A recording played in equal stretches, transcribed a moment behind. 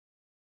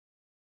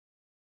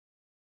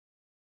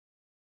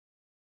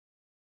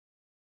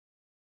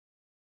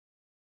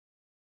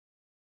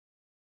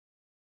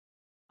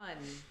Fun.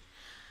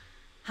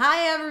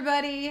 Hi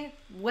everybody,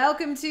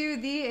 welcome to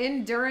the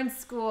Endurance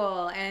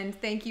School, and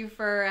thank you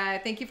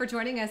for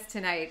joining us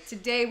tonight.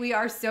 Today we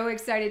are so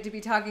excited to be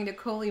talking to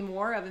Kolie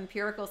Moore of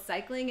Empirical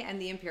Cycling and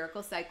the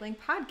Empirical Cycling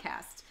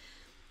Podcast.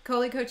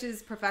 Kolie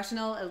coaches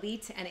professional,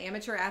 elite, and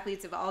amateur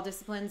athletes of all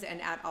disciplines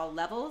and at all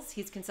levels.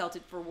 He's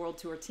consulted for World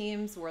Tour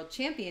teams, World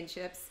Champions,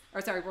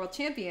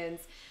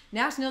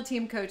 national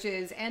team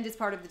coaches, and is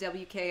part of the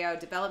WKO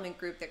development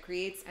group that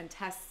creates and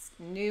tests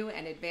new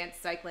and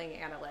advanced cycling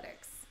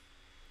analytics.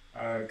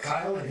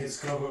 Kyle and his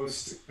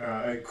co-host,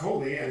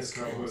 Kolie and his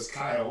co-host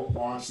Kyle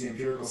launched the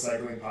Empirical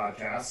Cycling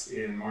Podcast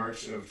in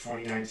March of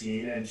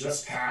 2019 and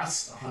just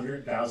passed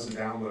 100,000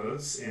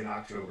 downloads in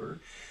October.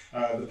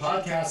 The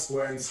podcast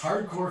blends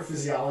hardcore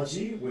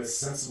physiology with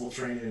sensible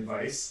training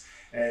advice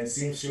and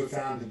seems to have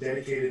found a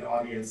dedicated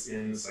audience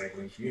in the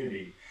cycling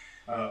community.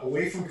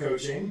 Away from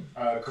coaching,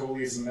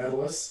 Kolie is a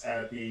medalist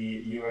at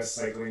the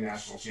USAC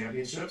National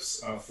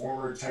Championships, a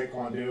former Tae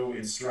Kwon Do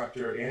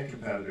instructor and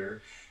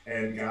competitor,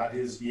 and got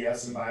his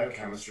BS in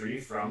biochemistry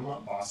from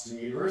Boston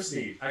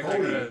University. I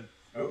got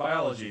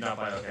biology, not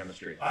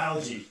biochemistry.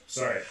 Biology,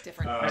 sorry.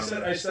 Different.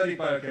 I studied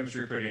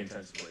biochemistry pretty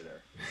intensively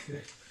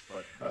there,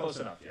 but close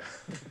enough,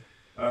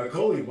 yeah.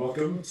 Kolie,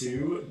 welcome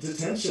to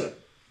Detention.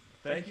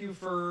 Thank you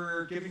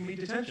for giving me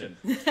detention.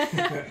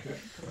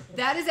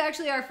 That is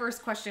actually our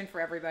first question for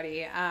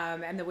everybody,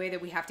 and the way that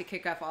we have to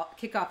kick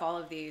off all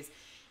of these.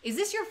 Is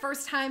this your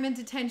first time in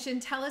detention?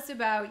 Tell us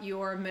about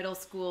your middle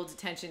school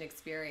detention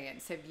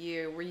experience.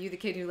 Were you the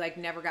kid who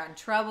never got in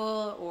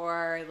trouble,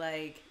 or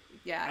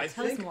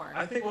tell us more.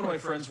 I think one of my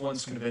friends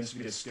once convinced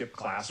me to skip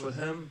class with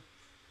him,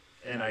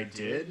 and I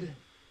did.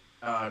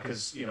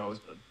 Because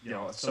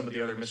some of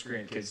the other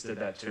miscreant kids did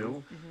that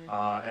too,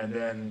 and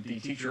then the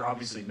teacher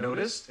obviously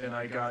noticed, and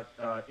I got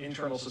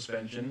internal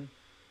suspension.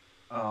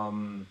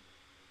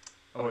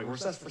 Oh wait,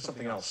 was that for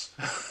something else?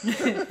 No,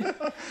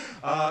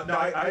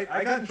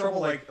 I got in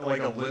trouble like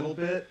a little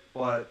bit,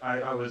 but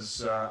I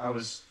was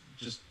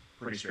just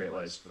pretty straight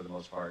laced for the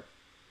most part.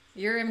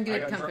 You're in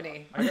good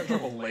company. I got in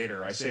trouble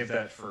later. I saved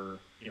that for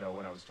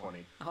when I was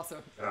 20.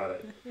 Also. Got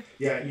it.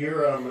 Yeah,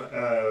 you're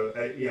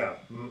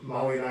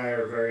Molly and I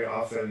are very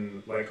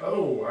often like,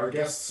 oh, our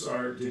guests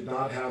did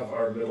not have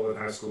our middle and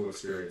high school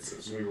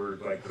experiences. We were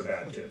like the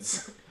bad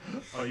kids.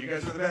 Oh, you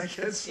guys were the bad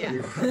kids? Yeah.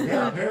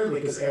 Yeah, apparently,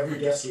 because every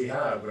guest we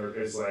have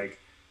is like,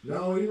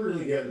 no, we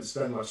really didn't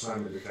spend much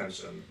time in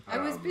detention. I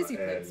was busy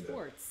playing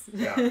sports.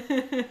 Yeah.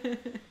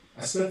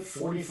 I spent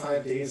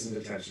 45 days in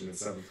detention in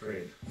 7th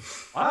grade.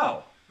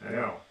 Wow. I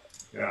know.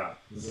 Yeah,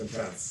 it was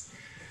intense.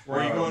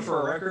 Were you going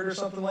for a record or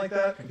something like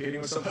that?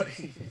 Competing with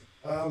somebody?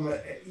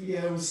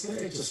 Yeah,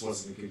 it just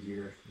wasn't a good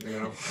year.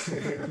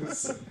 It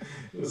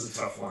was a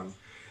tough one.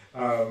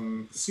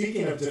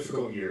 Speaking of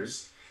difficult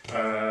years,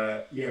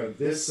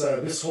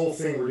 this whole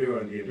thing we're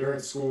doing, the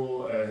Endurance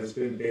School, has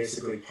been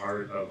basically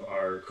part of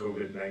our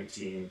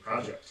COVID-19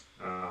 project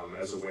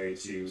as a way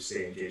to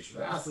stay engaged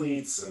with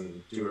athletes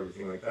and do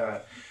everything like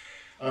that.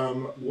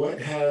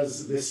 What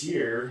has this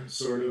year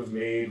sort of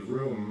made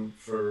room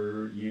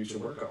for you to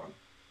work on?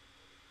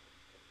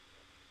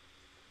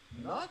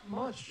 Not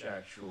much,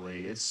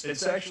 actually.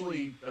 It's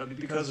actually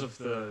because of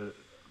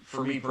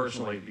for me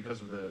personally,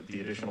 because of the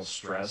additional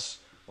stress.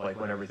 Like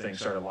when everything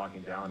started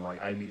locking down,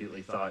 I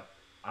immediately thought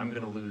I'm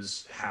going to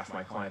lose half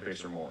my client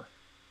base or more.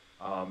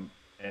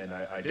 And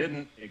I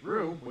didn't. It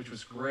grew, which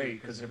was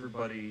great because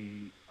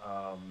everybody,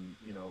 I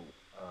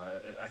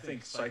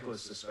think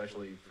cyclists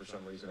especially for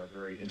some reason are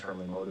very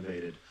internally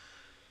motivated.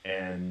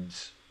 And,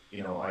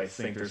 I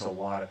think there's a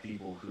lot of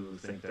people who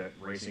think that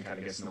racing kind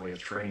of gets in the way of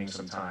training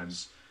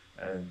sometimes.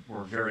 And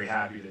we're very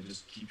happy to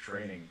just keep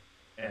training.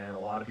 And a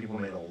lot of people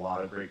made a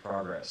lot of great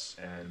progress.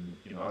 And,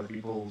 other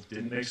people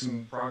didn't make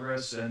some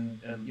progress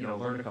and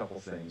learned a couple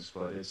things.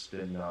 But it's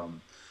been,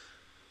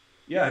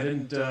 we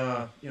did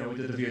the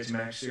VO2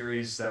 Max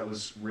series. That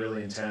was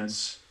really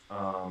intense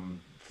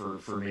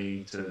for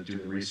me to do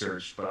the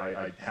research. But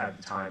I had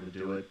the time to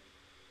do it.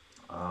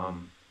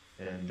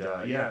 And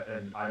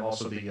I'm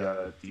also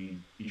the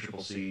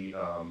ECCC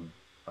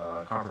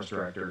conference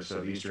director,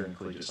 so the Eastern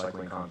Collegiate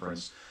Cycling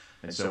Conference.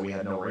 And so we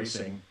had no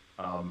racing.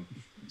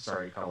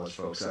 Sorry, college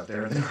folks out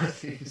there in the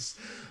Northeast.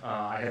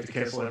 I had to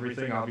cancel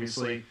everything,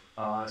 obviously.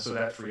 So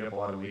that freed up a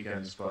lot of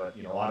weekends, but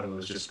a lot of it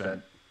was just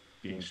spent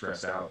being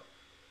stressed out.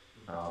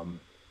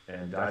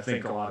 And I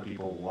think a lot of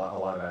people, a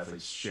lot of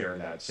athletes share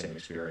that same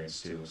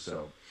experience too.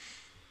 So,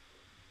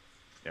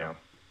 yeah.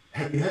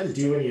 Have you had to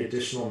do any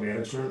additional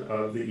management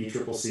of the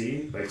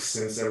ECCC,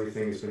 since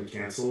everything has been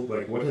canceled?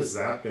 What has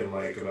that been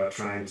like about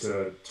trying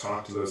to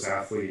talk to those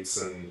athletes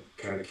and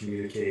kind of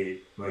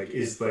communicate? Are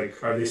they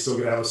still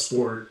going to have a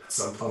sport at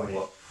some point?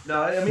 Well,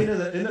 no, I mean,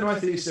 in the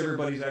Northeast,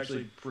 everybody's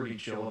actually pretty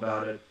chill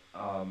about it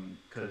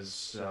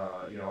because,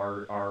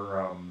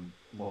 our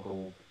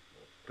local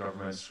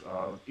governments,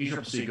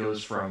 ECCC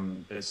goes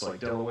from, it's like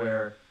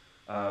Delaware,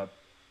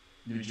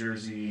 New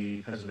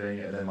Jersey,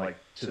 Pennsylvania, and then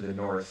to the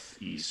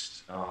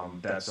northeast.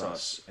 That's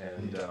us.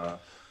 And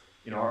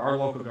our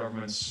local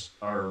governments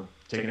are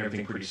taking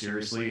everything pretty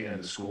seriously,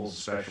 and the schools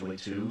especially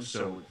too.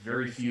 So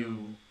very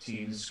few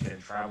teams can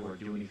travel or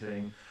do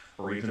anything,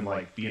 or even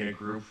like be in a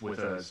group with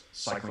a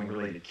cycling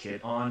related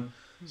kit on.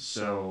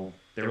 So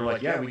they were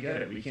like, yeah, we get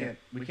it. We can't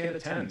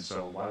attend.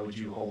 So why would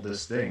you hold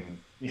this thing?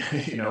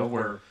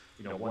 Where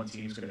one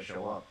team's going to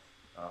show up.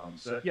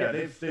 So yeah,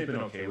 they've been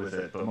okay with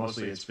it, but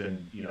mostly it's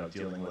been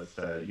dealing with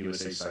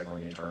USA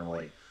Cycling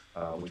internally,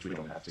 which we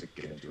don't have to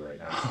get into right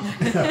now.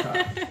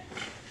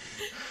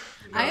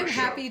 I am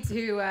happy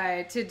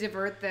to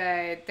divert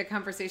the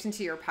conversation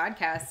to your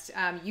podcast.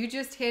 You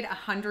just hit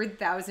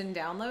 100,000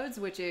 downloads,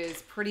 which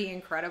is pretty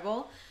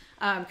incredible.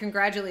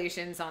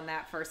 Congratulations on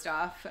that, first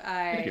off.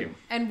 Thank you.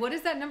 And what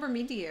does that number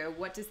mean to you?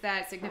 What does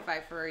that signify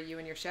for you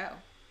and your show?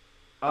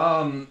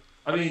 I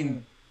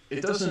mean,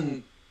 it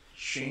doesn't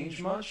change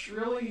much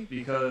really,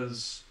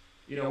 because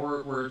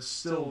we're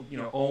still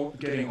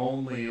getting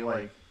only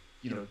like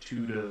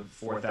 2,000 to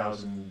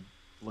 4,000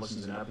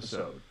 listens an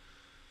episode.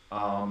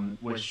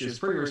 Which is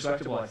pretty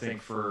respectable, I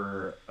think,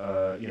 for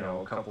a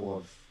couple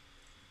of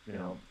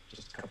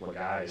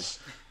guys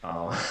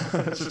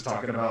just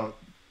talking about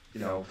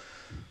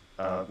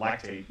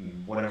lactate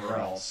and whatever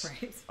else.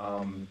 Right.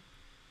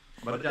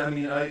 But I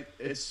mean, it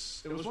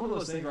was one of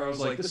those things where I was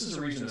like, this is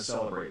a reason to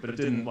celebrate, but it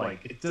didn't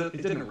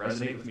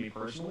resonate with me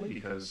personally,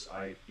 because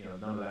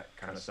none of that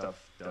kind of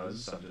stuff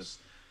does. I'm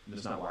just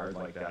not wired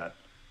like that.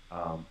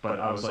 But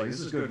I was like, this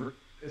is good.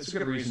 It's a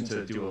good reason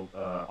to do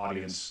a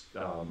audience.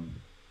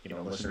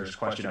 Listeners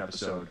question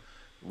episode,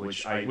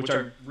 which I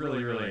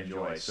really, really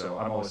enjoy. So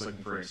I'm always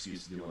looking for an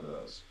excuse to do one of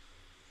those.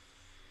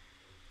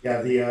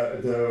 Yeah,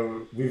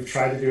 we've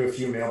tried to do a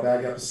few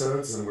mailbag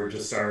episodes, and we're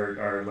just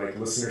our like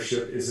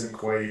listenership isn't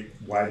quite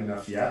wide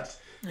enough yet,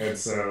 and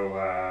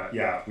so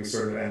we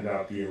sort of end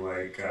up being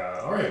like,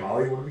 all right,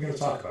 Molly, what are we going to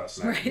talk about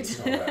tonight?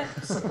 Right.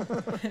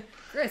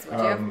 Chris, what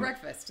do you have for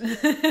breakfast?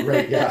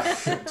 Right. Yeah.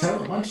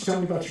 Why don't you tell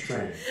me about your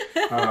training?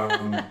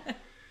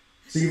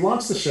 So you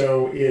launched the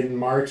show in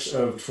March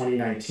of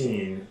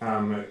 2019.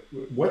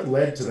 What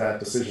led to that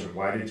decision?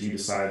 Why did you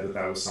decide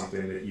that was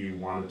something that you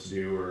wanted to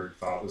do or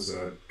thought was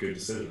a good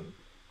decision?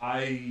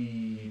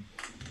 I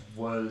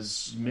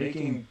was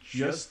making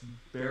just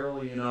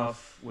barely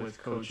enough with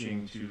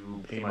coaching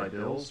to pay my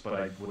bills, but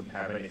I wouldn't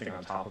have anything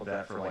on top of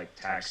that for like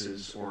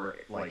taxes or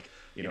like,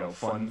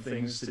 fun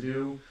things to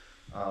do.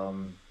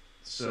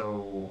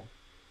 So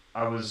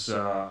I was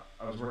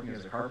working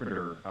as a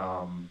carpenter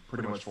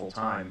pretty much full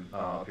time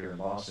up here in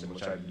Boston,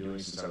 which I've been doing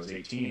since I was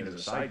 18 as a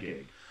side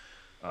gig,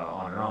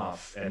 on and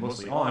off, and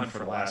mostly on for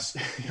the last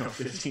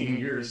 15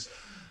 years.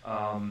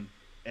 I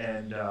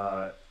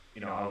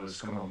was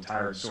coming home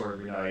tired and sore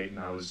every night, and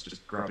I was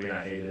just grumpy and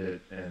I hated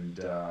it, and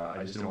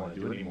I just didn't want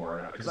to do it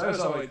anymore. Because it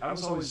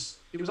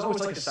was always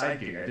like a side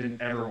gig. I didn't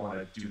ever want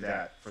to do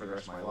that for the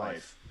rest of my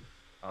life,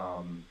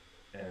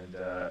 and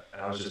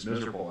I was just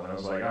miserable. And I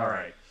was like, all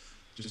right,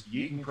 just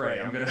eat and pray.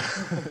 I'm gonna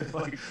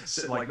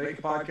make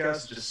a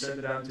podcast, just send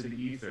it out into the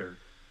ether.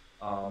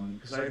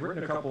 Because I had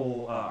written a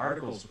couple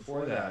articles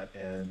before that,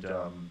 and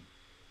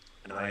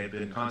I had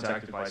been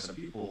contacted by some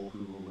people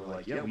who were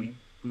like, yeah, we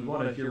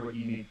want to hear what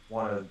you need,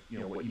 what you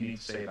need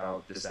to say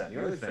about this, that, and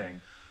the other thing.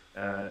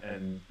 I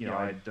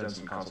had done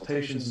some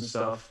consultations and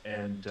stuff,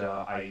 and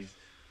I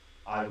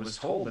was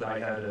told that I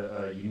had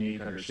a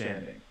unique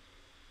understanding.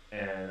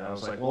 And I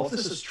was like, well, if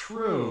this is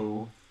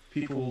true,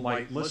 people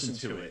might listen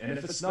to it. And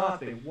if it's not,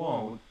 they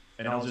won't,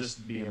 and I'll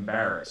just be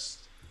embarrassed.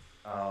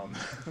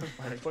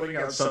 Like putting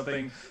out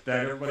something that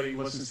everybody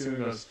listens to and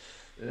goes,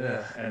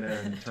 ugh, and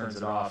then turns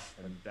it off.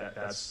 And and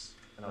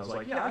I was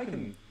like, yeah, I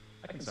can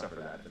suffer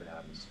that if it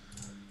happens.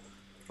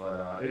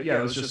 But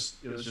it was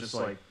just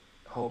like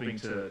hoping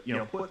to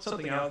put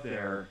something out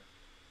there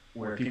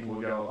where people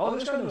would go, oh,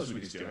 this guy knows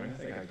what he's doing. I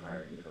think I can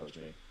hire him to coach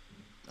me.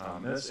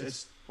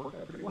 It's worked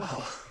out pretty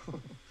well.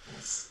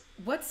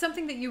 What's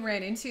something that you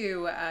ran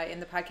into in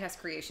the podcast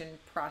creation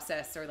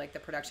process or like the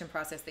production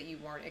process that you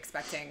weren't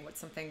expecting? What's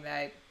something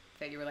that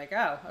you were like,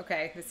 oh,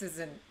 okay, this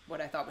isn't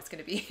what I thought was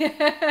going to be?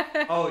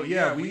 Oh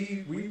yeah,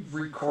 we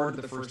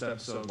recorded the first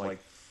episode like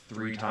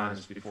 3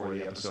 times before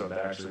the episode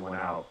that actually went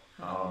out,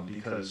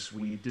 because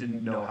we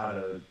didn't know how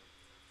to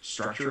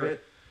structure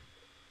it.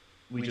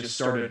 We just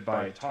started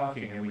by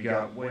talking, and we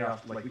got way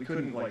off. Like we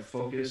couldn't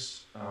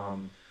focus.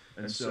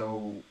 And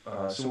so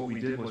what we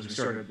did was we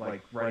started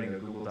writing a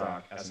Google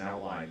Doc as an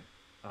outline,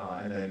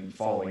 and then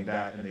following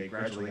that, and they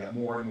gradually got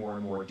more and more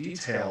and more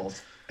detailed.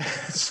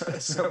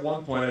 So at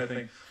one point, I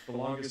think the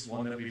longest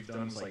one that we've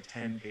done was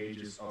 10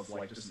 pages of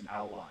just an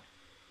outline.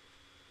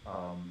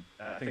 I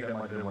think that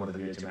might have been one of the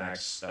VO2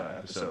 Max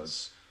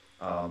episodes.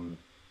 And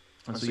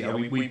so yeah,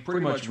 we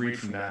pretty much read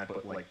from that,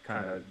 but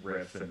kind of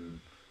riff and.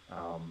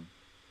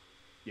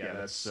 Yeah,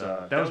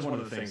 that was one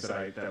of the things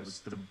that was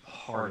the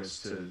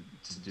hardest to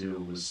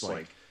do, was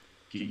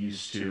get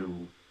used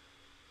to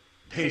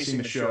pacing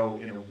the show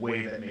in a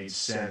way that made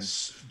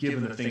sense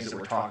given the things that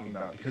we're talking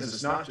about, because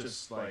it's not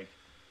just hey,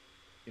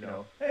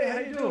 how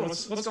you doing?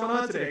 What's going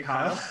on today,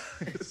 Kyle?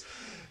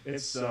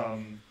 it's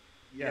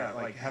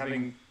like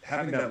having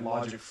that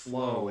logic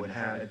flow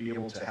and be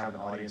able to have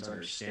an audience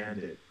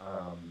understand it,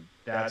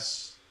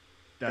 that's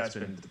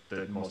been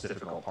the most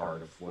difficult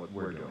part of what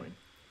we're doing.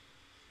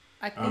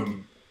 I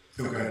think.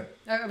 Go ahead.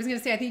 I was going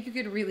to say, I think you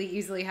could really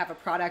easily have a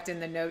product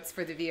in the notes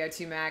for the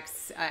VO2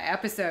 Max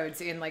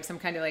episodes in like some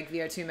kind of like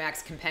VO2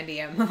 Max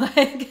compendium,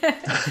 like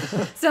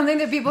something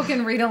that people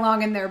can read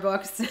along in their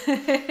books.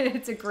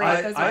 It's a great.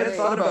 I had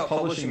thought about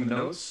publishing the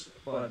notes,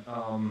 but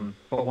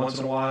once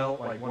in a while,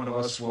 like one of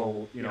us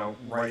will,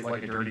 write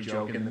like a dirty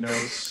joke in the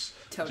notes.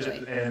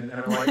 Totally. And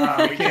I'm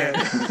like, we can't,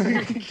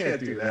 we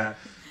can't do that.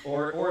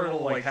 Or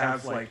it'll like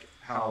have like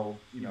how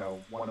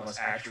one of us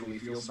actually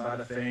feels about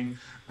a thing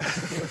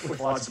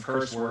with lots of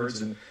curse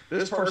words and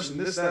this person,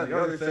 this, that, and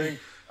the other thing,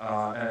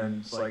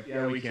 and it's like,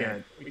 we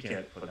can't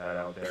put that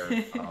out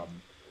there,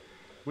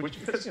 which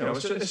because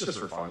it's just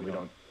for fun.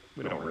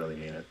 We don't really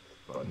mean it,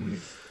 but.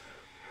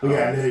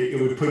 Yeah, and it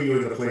would put you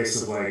in the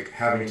place of like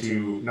having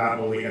to not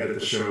only edit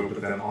the show,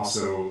 but then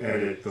also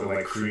edit the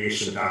like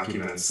creation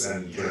documents,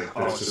 and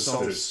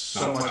there's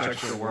so much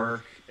extra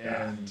work,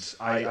 and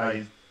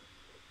I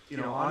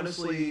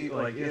honestly,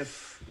 like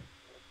if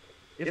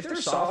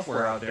there's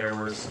software out there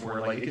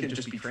where like it can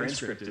just be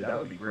transcripted, that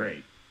would be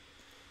great.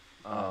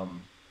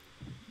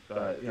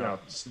 But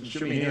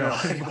shoot me an email,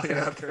 anybody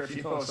out there if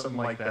you know something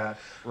like that,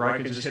 where I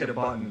can just hit a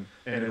button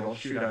and it'll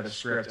shoot out a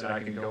script, and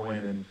I can go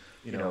in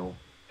and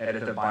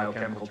edit the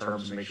biochemical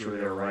terms and make sure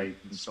they're right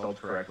and spelled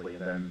correctly,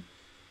 and then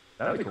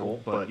that'd be cool.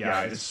 But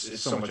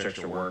it's so much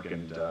extra work,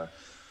 and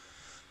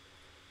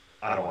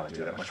I don't want to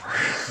do that much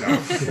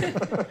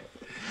work.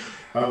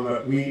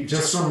 No. We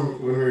just from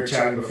when we were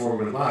chatting before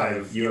we went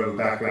live, you have a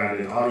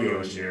background in audio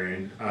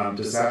engineering.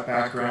 Does that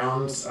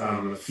background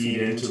feed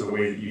into the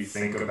way that you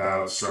think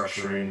about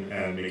structuring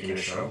and making a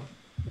show?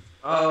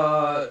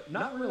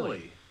 Not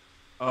really.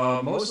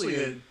 Mostly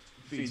it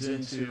feeds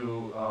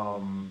into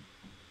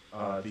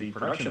the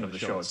production of the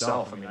show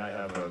itself. I mean, I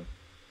have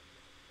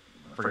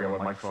I forget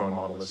what microphone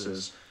model this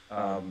is.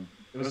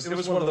 It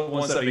was one of the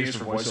ones that I used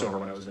for voiceover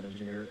when I was an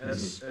engineer.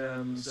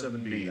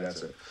 SM7B,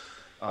 that's it.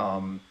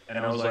 And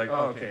I was like,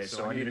 okay,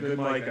 so I need a good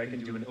mic, I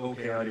can do an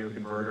okay audio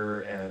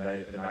converter, and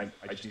I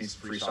just need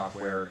some free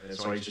software, and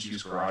so I just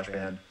use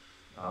GarageBand,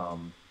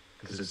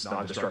 because it's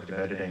non-destructive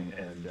editing,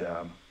 and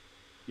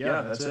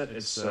that's it.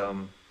 It's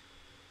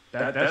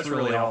that's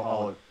really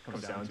all it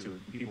comes down to.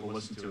 People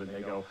listen to it and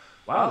they go,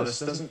 wow, this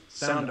doesn't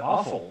sound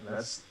awful.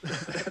 That's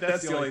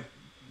the only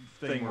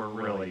thing where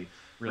it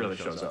really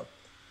shows up.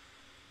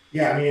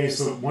 Yeah, I mean,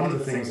 so one of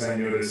the things I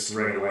noticed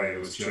right away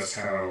was just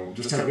how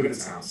good it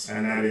sounds,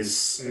 and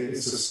it's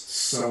just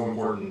so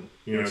important.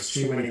 There's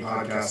too many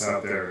podcasts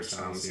out there. It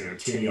sounds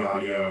tinny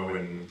audio,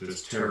 and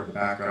there's terrible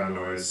background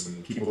noise,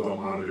 and people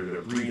don't monitor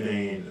their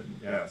breathing,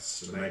 and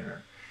it's just a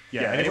nightmare.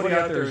 Yeah, anybody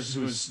out there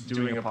who's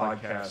doing a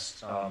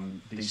podcast,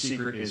 the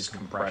secret is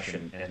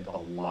compression, and a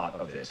lot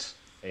of it,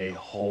 a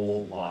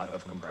whole lot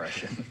of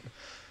compression.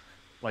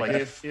 Like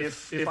if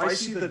I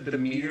see the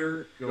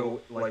meter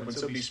go, like when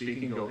somebody's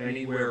speaking, go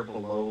anywhere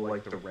below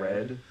like the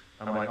red,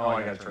 I'm like,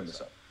 I gotta turn this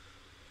up.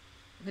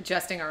 I'm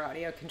adjusting our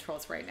audio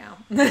controls right now.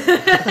 But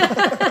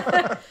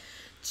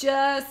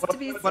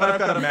I've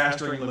got a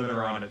mastering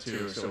limiter on it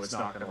too, so it's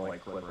not gonna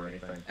like clip or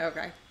anything.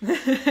 Okay.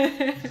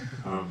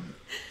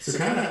 So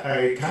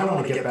I kind of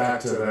want to get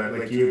back to that.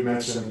 Like you had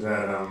mentioned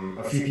that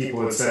a few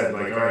people had said,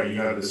 like, all right, you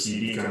have this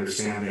unique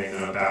understanding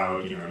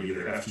about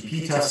either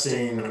FTP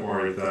testing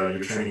or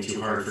you're training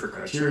too hard for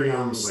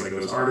criteriums, like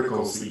those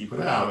articles that you put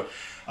out.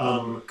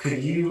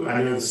 Could you?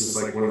 I know this is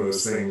like one of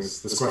those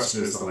things. This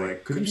question is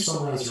like, could you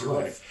summarize your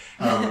life?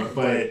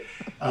 But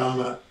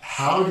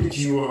how did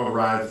you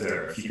arrive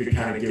there? If you could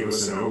kind of give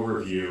us an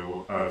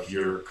overview of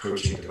your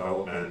coaching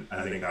development,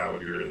 I think that would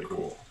be really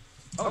cool.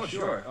 Oh,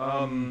 sure.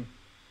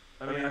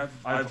 I mean,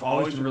 I've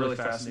always been really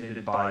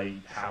fascinated by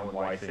how and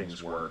why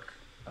things work,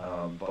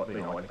 but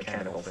like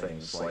mechanical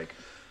things. Like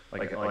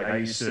I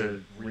used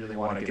to really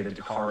want to get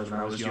into cars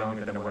when I was young,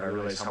 and then when I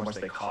realized how much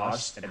they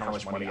cost and how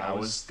much money I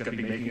was going to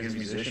be making as a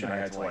musician, I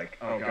had to like,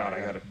 oh god,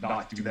 I got to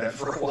not do that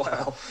for a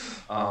while.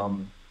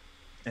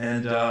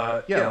 Like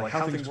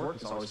how things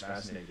work has always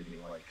fascinated me.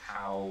 Like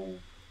how,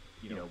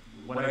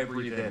 when I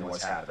breathe in,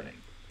 what's happening?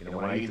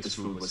 When I eat this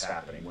food, what's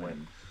happening?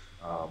 When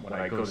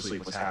I go to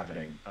sleep, what's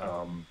happening?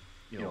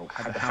 The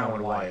how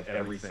and why of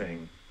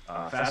everything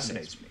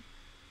fascinates me,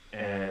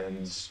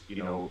 and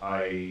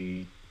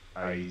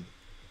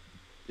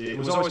it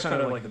was always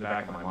kind of like in the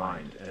back of my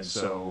mind. And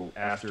so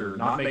after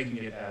not making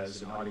it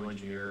as an audio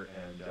engineer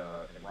and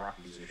rock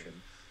musician,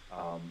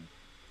 I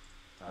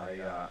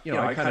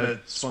kind of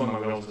spun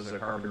my wheels as a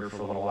carpenter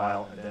for a little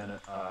while, and then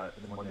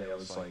one day I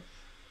was like,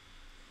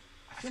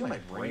 I feel my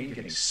brain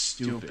getting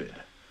stupid.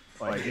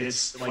 Like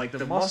it's like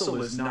the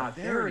muscle is not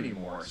there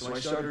anymore. So I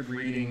started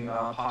reading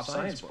pop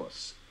science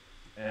books,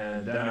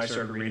 and then I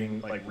started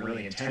reading like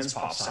really intense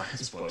pop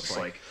science books,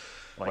 like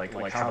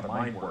how the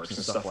mind works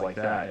and stuff like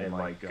that, and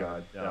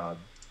the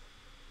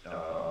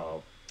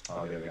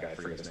other guy, I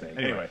forget his name.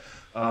 Anyway,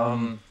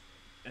 and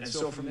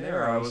so from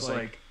there I was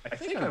like, I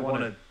think I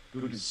want to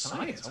good at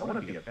science. I want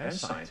to be a bench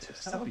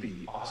scientist. That would be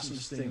the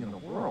awesomest thing in the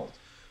world.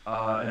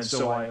 And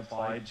so I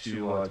applied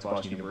to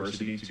Boston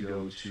University to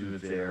go to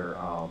their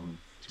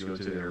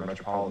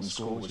metropolitan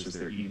school, which is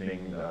their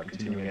evening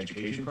continuing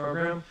education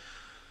program.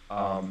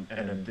 And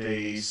then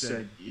they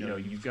said,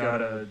 you've got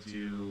to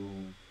do,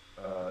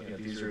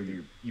 these are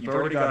you've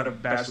already got a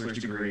bachelor's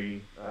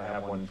degree. I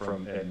have one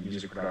in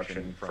music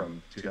production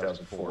from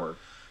 2004.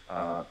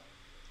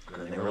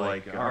 And they were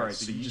like, all right,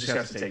 so you just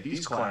have to take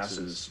these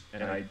classes.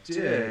 And I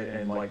did.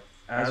 And like,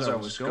 as I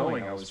was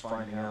going, I was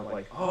finding out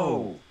like,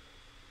 oh,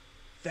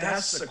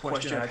 that's the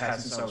question I've had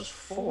since I was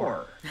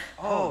 4.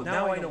 Oh,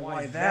 now I know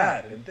why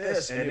that and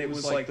this. And it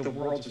was like the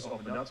world just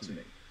opened up to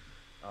me.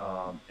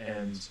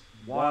 And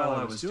while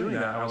I was doing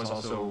that, I was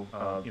also,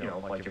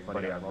 like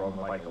everybody, I rode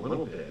my bike a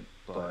little bit,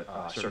 but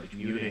I started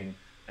commuting.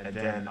 And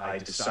then I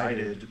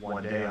decided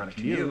one day on a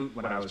commute,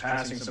 when I was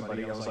passing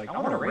somebody, I was like, I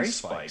want to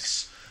race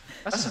bikes.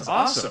 That sounds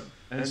awesome.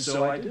 And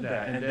so I did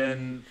that. And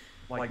then,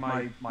 like,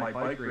 my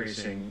bike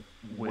racing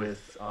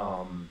with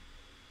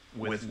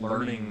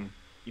learning,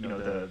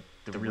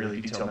 the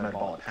really detailed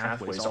metabolic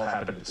pathways all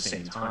happened at the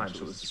same time.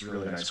 So it was this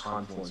really nice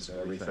confluence of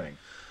everything.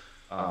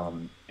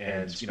 And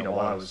while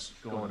I was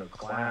going to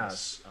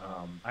class,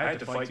 I had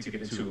to fight to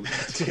get into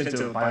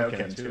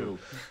biochem too,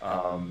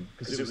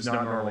 because it was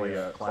not normally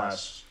a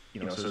class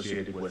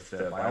associated with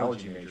the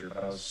biology major,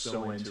 but I was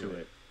so into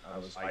it. I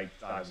was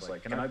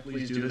like, can I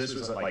please do this? It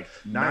was at like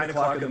 9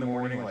 o'clock in the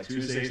morning, like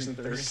Tuesdays and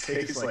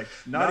Thursdays, like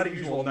not a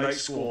usual night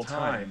school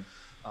time.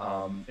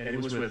 And it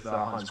was with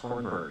Hans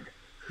Kornberg,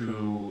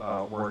 who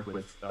worked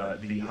with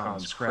the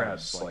Hans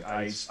Krebs. Like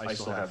I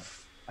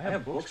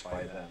have books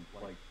by them.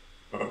 Like,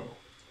 Oh.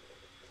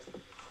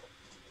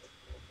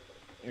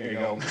 there you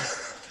go.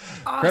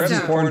 Awesome. Krebs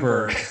and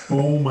Kornberg.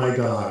 Oh my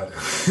God.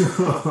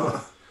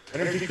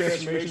 Energy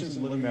transformations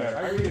and living matter.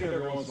 I read it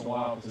every once in a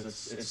while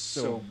because it's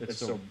so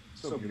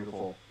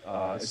beautiful.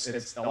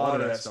 It's a lot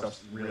of that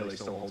stuff really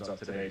still holds up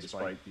today,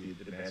 despite the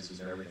advances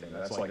and everything.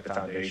 That's like the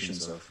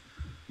foundations of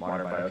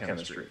modern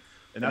biochemistry.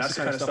 And that's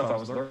the kind of stuff I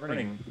was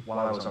learning while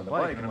I was on the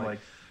bike. And I'm like,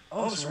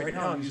 oh, so right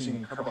now I'm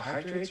using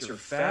carbohydrates or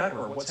fat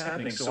or what's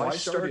happening? So I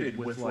started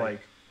with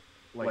like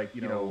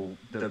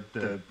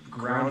the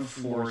ground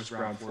floor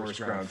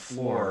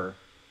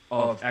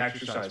of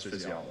exercise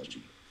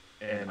physiology.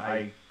 And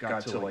I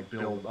got to like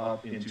build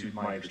up into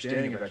my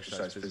understanding of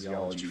exercise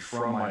physiology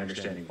from my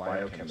understanding of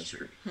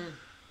biochemistry,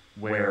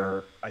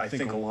 where I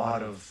think a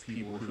lot of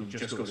people who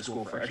just go to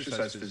school for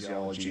exercise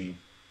physiology,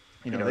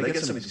 they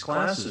get some of these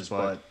classes,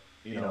 but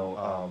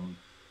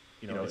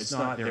it's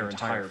not their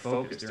entire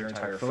focus. Their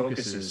entire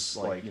focus is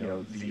like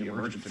the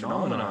emergent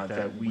phenomena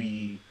that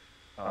we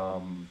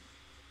can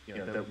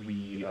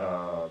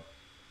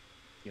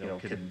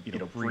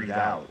breathe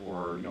out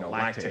or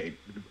lactate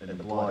in the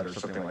blood or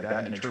something like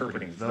that, and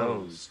interpreting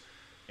those.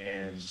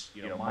 And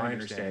my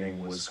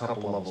understanding was a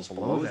couple levels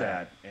below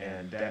that,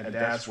 and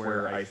that's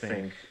where I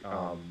think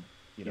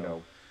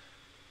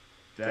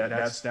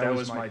that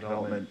was my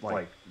development,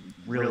 like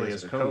really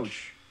as a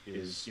coach,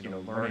 is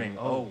learning.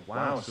 Oh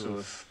wow, so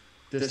if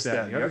this,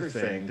 that, and the other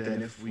thing,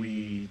 then if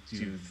we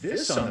do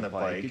this on the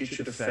bike, it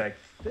should affect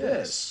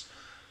this.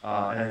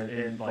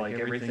 And like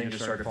everything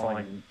just started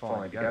falling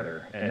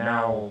together. And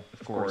now,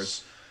 of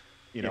course,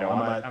 I'm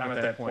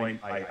at that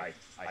point. I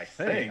like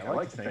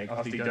to think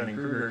off the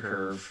Dunning-Kruger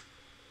curve.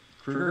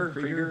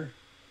 Krieger.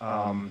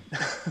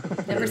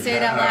 Never say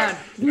it out loud.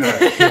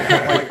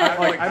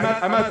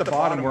 I'm at the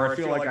bottom where I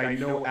feel like I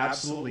know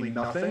absolutely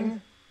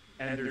nothing,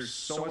 and there's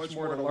so much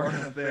more to learn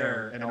up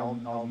there, and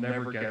I'll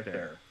never get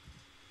there.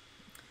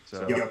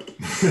 So, Yep.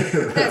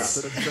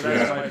 that's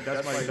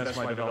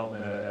my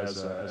development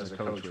as a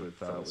coach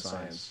with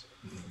science.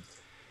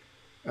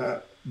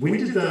 When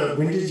did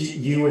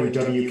you and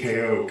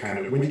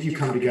WKO when did you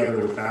come together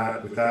with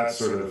that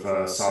sort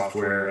of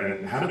software,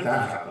 and how did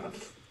that happen?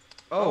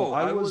 Oh,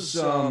 I was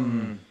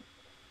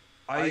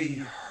I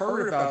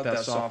heard about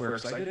that software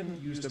because I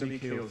didn't use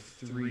WKO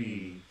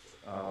 3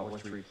 or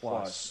 3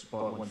 Plus,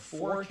 but when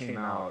 4 came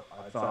out,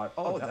 I thought,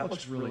 oh, that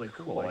looks really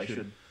cool. I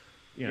should.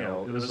 It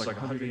was like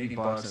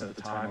 $180, and at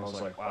the time I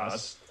was like, wow,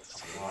 that's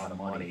a lot of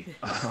money.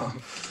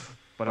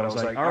 But I was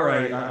like, all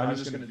right, I'm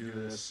just going to do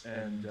this,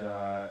 and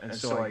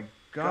so I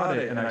got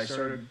it, and I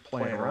started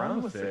playing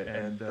around with it,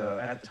 and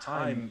at the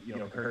time,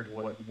 compared to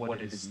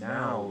what it is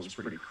now, it was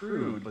pretty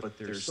crude, but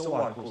there's still a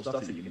lot of cool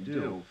stuff that you can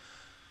do.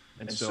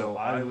 And so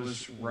I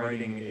was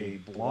writing a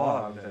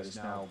blog that is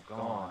now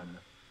gone,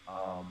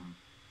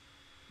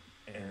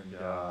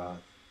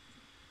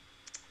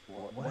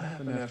 what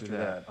happened after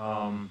that?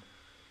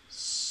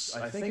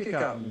 I think it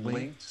got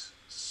linked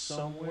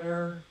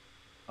somewhere,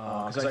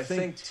 because I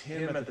think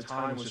Tim at the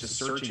time was just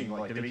searching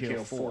like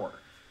WKO 4,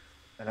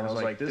 and I was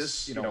like,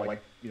 this,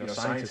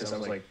 scientists, I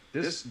was like,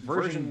 this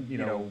version,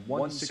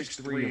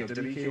 163 of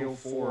WKO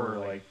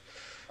 4,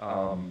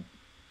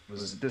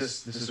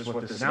 this is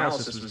what this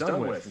analysis was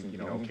done with,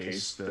 in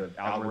case the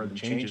algorithm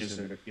changes,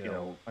 and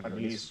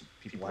underneath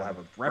people have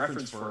a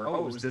reference for,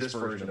 oh, it was this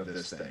version of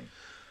this thing,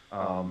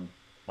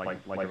 like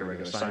a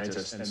regular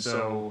scientist, and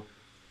so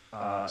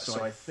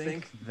So I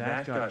think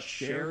that got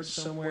shared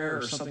somewhere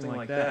or something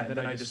like that. And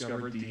then I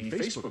discovered the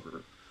Facebook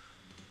group.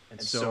 And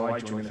so I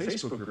joined the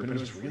Facebook group, and it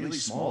was really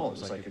small. It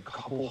was like a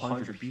couple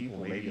hundred people,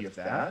 maybe if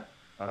that.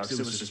 Because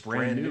it was just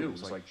brand new. It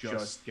was like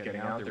just getting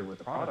out there with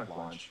the product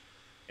launch.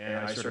 And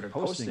I started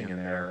posting in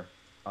there.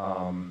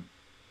 And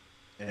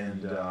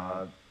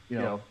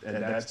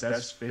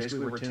that's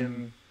basically where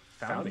Tim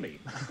found me.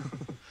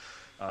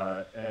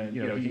 And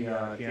he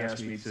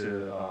asked me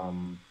to,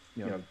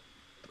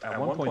 at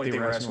one point they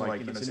were asking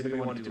like, does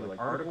anybody want to do like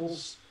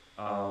articles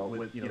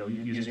with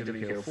using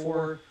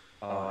WKO4,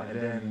 and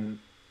then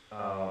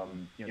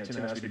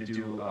Tim asked me to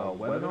do a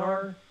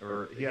webinar,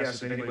 or he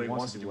asked if anybody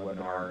wants to do a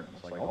webinar. And I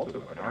was like, I'll do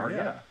a webinar,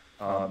 yeah.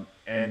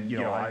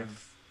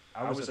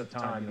 I was at the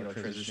time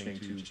transitioning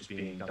to just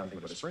being nothing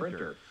but a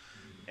sprinter,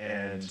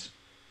 and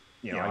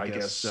I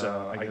guess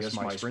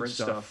my sprint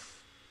stuff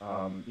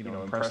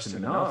impressed him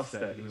enough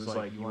that he was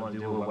like, you want to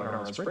do a webinar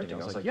on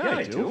sprinting? I was like, yeah,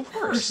 I do, of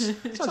course.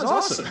 Sounds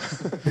awesome.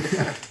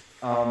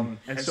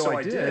 And so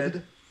I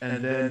did,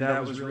 and then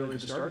that was really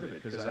the start of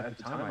it, because at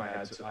the time I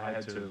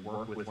had to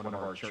work with one of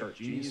our chart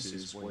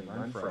geniuses, William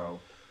Renfro,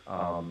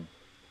 and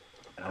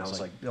I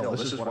was like, Bill,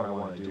 this is what I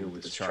want to do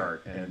with this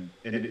chart, and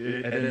it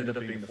ended up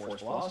being the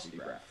force velocity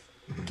graph,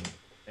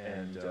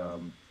 and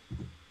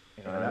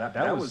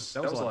that was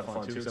a lot of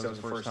fun too, because that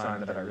was the first time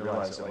that I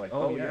realized that, like,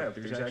 oh yeah,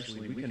 there's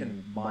actually, we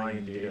can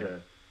mine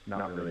data,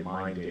 not really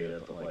mine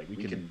data, but like we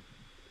can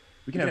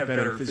have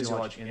better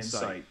physiological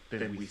insight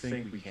than we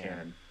think we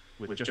can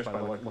with just by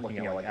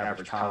looking at like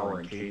average power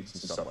and cadence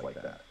and stuff like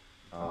that.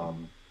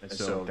 And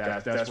so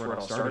that's where it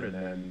all started.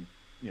 And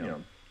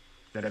then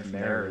then from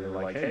there they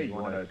were like, hey, you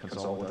want to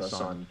consult with us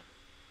on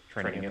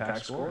training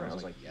impact score? And I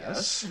was like,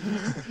 yes.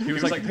 He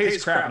was like,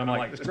 pays crap, and I'm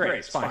like, it's great,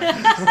 it's fine.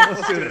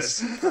 Let's do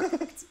this.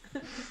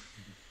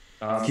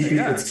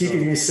 It's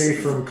keeping me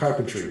safe from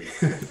carpentry.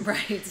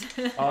 Right.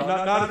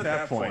 Not at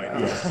that point.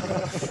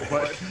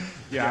 But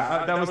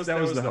yeah, that was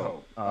the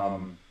hope.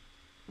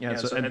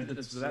 So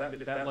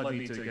that led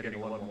me to getting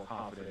a little more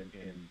confident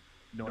in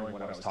knowing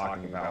what I was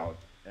talking about.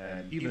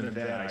 And even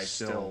then, I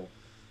still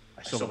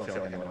don't feel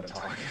like I know what I'm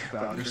talking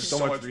about. There's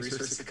so much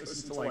research that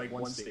goes into like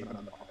one statement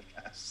on the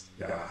podcast.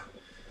 Yeah.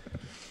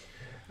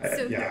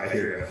 I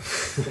hear you.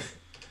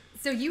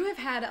 So you have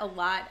had a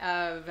lot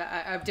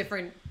of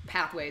different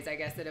pathways, I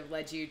guess, that have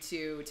led you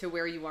to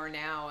where you are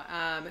now.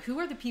 Who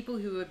are the people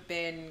who have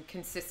been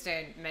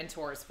consistent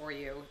mentors for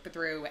you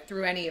through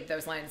any of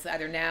those lines,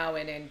 either now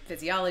and in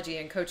physiology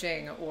and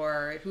coaching,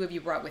 or who have you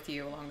brought with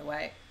you along the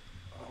way?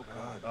 Oh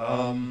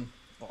God.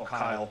 Well,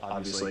 Kyle,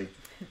 obviously.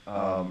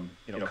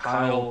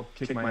 Kyle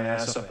kicked my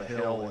ass up a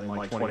hill in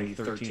like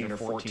 2013 or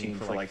 14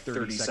 for like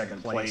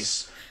 32nd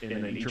place in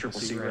an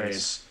ECCC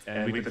race,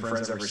 and we've been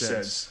friends ever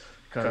since.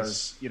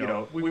 Because we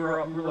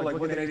were like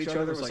looking at each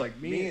other. It was like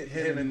me,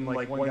 him, and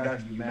like one guy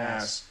from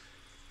UMass,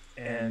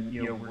 and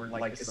we're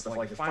like, it's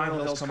like the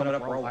final hill's coming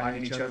up. We're all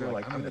eyeing each other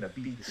like, I'm gonna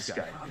beat this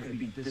guy. I'm gonna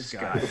beat this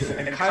guy.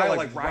 And Kyle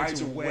like rides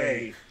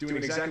away doing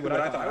exactly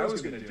what I thought I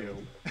was gonna do.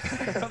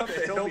 Up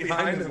the hill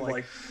behind him,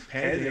 like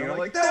panting. I'm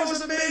like, that was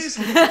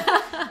amazing.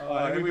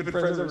 And we've been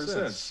friends ever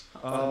since.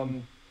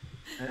 And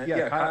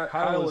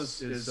Kyle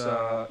is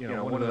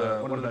one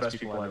of the best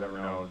people I've ever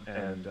known,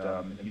 and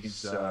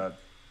he's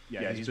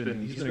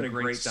been a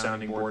great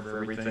sounding board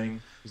for everything.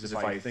 Because if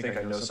I think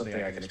I know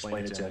something, I can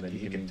explain it to him, and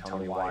he can tell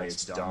me why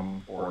it's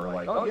dumb, or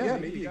like, oh yeah,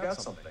 maybe you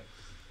got something.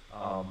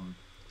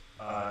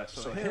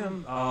 So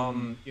him,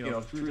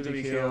 through the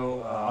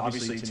WKO,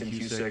 obviously Tim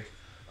Cusick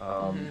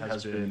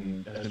has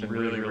been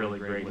really, really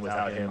great.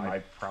 Without him, I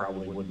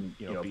probably wouldn't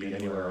be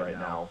anywhere right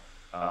now.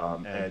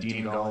 And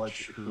Dean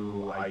Golich,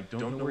 who I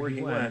don't know where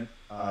he went.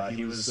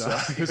 We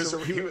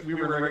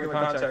were in regular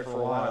contact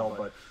for a while,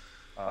 but.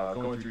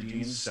 Going through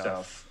Dean's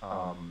stuff,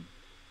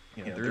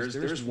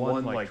 there's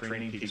one like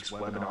TrainingPeaks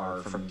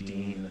webinar from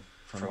Dean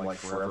from like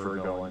forever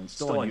ago, and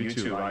still on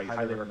YouTube. I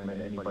highly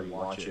recommend anybody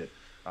watch it.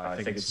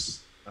 I think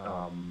it's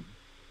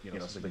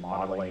something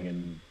modeling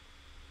and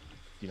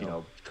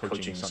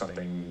coaching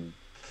something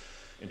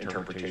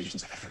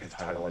interpretations. I forget the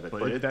title of it,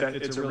 but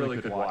it's a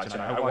really good watch,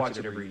 and I watch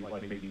it every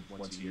like maybe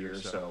once a year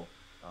or so.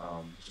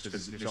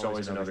 Because there's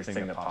always another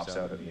thing that pops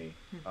out at me.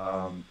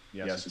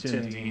 So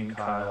Tim, Dean,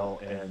 Kyle,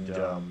 and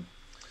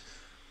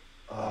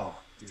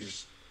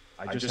there's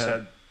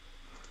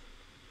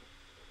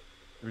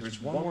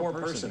one more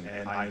person,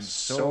 and I'm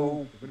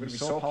going to be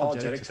so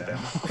apologetic to them.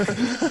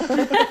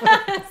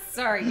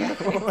 Sorry,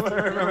 guys. I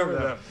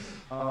remember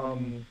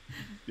them.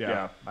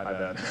 My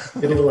bad.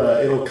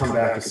 It'll come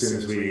back as soon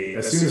as we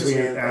ask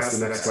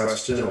the next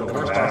question. It'll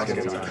come back. And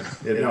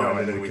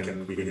then we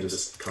can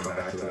just come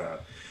back to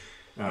that.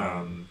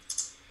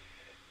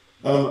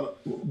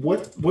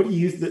 What do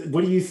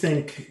you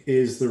think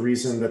is the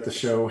reason that the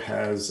show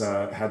has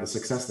had the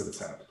success that it's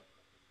had?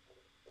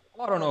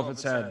 Well, I don't know if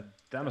it's had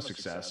that much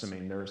success. I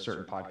mean, there are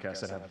certain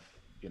podcasts that have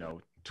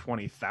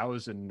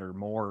 20,000 or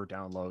more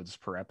downloads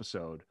per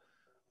episode,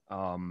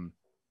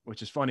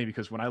 which is funny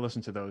because when I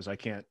listen to those, I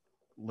can't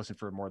listen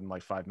for more than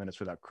like 5 minutes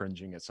without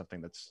cringing at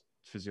something that's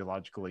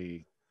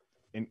physiologically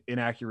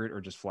inaccurate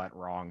or just flat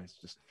wrong. It's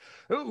just,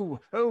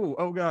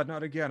 oh God,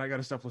 not again. I got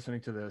to stop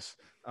listening to this.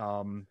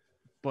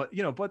 But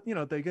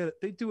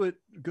they do it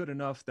good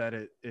enough that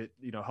it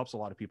helps a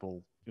lot of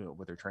people,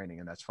 with their training,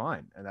 and that's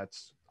fine. And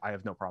I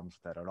have no problems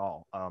with that at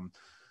all. So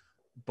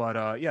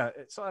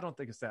I don't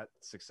think it's that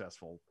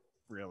successful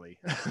really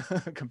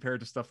compared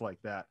to stuff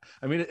like that.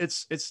 I mean,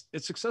 it's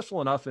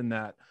successful enough in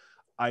that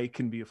I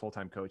can be a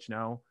full-time coach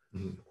now.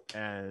 Mm-hmm.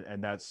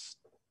 And that's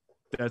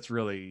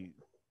really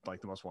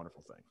like the most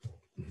wonderful thing.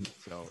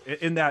 Mm-hmm. So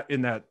in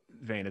that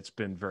vein, it's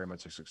been very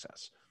much a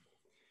success.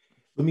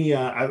 Let me.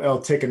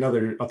 I'll take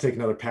another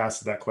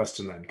pass at that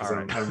question then, because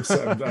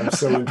right. I'm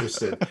so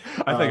interested.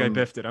 I think I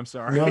biffed it. I'm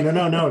sorry. No.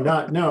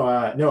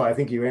 I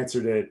think you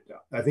answered it.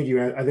 I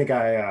think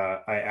I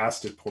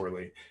asked it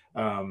poorly,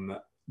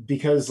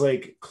 because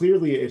like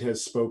clearly it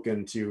has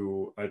spoken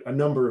to a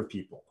number of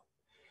people,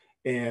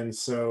 and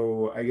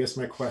so I guess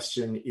my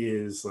question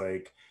is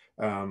like,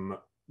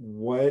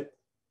 what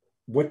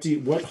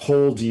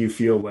hole do you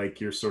feel like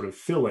you're sort of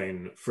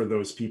filling for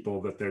those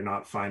people that they're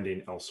not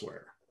finding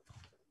elsewhere?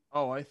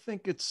 Oh, I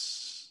think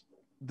it's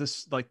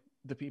this, like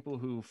the people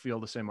who feel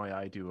the same way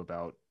I do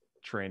about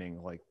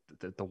training, like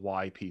the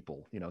why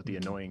people, the mm-hmm.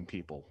 annoying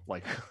people,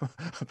 like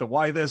the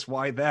why this,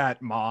 why that,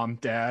 mom,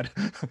 dad.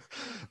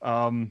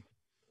 I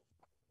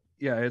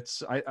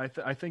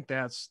think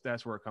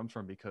that's where it comes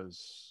from,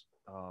 because,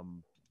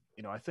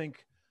 I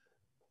think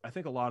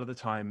a lot of the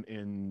time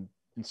in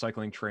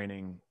cycling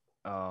training,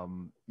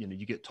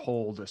 you get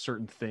told a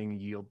certain thing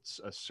yields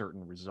a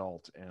certain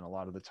result. And a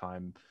lot of the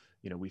time,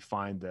 we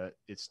find that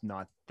it's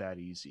not that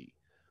easy,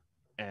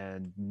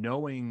 and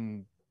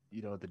knowing,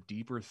 the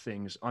deeper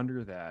things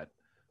under that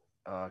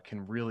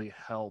can really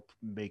help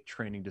make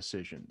training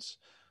decisions.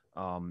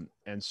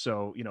 And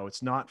so,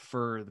 it's not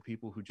for the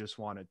people who just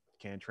want a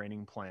canned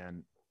training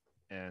plan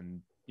and,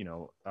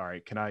 all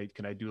right, can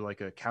I do like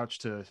a couch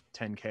to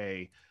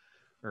 10K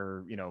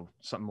or,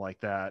 something like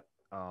that,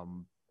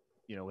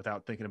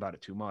 without thinking about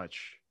it too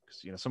much.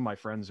 Because, some of my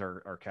friends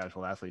are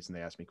casual athletes, and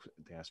they ask me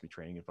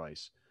training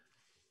advice.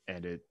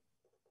 And it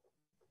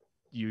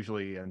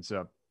usually ends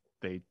up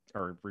they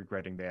are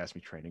regretting they asked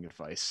me training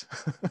advice,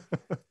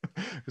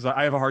 because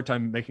I have a hard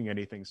time making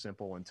anything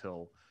simple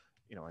until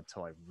I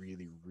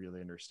really,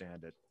 really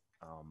understand it.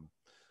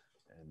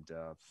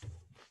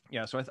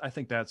 So I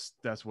think that's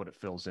what it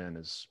fills in,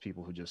 is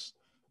people who just,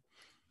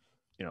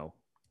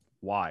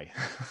 why.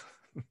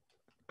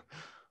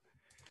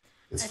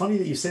 It's funny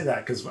that you say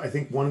that, because I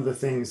think one of the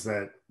things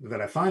that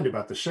I find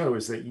about the show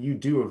is that you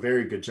do a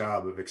very good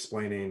job of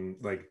explaining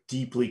like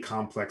deeply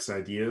complex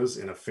ideas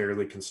in a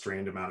fairly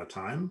constrained amount of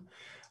time.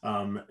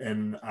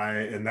 And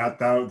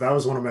that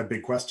was one of my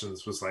big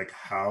questions, was like,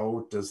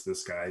 how does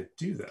this guy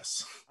do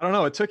this? I don't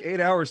know. It took 8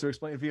 hours to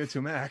explain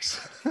VO2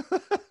 max.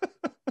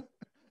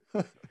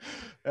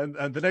 And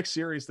the next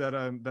series that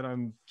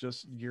I'm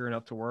just gearing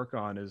up to work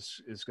on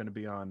is going to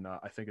be on,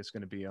 I think it's going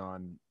to be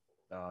on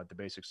the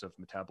basics of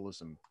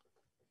metabolism.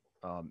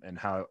 And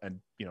how, and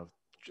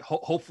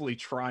hopefully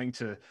trying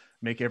to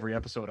make every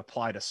episode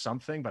apply to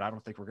something, but I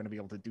don't think we're going to be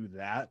able to do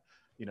that.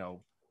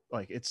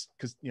 Like it's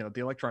because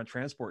the electron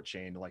transport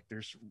chain, like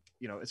there's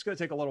it's going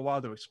to take a little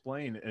while to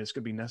explain, and it's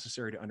going to be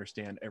necessary to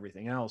understand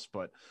everything else.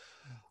 But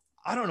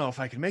I don't know if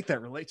I can make that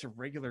relate to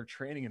regular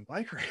training and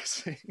bike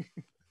racing.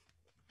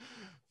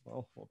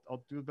 Well,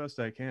 I'll do the best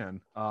I can.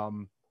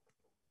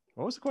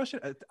 What was the question?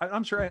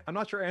 I'm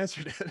not sure I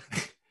answered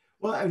it.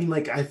 Well, I mean,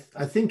 like, I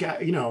think,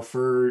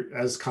 for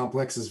as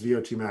complex as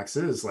VO2 max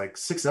is, like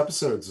 6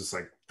 episodes is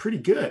like pretty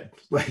good.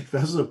 Like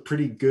that's a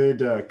pretty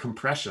good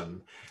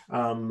compression.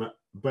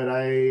 But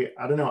I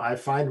don't know, I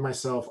find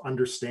myself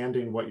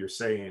understanding what you're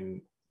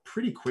saying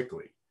pretty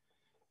quickly,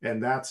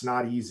 and that's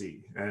not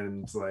easy.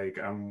 And like,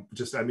 I'm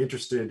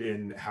interested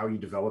in how you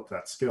developed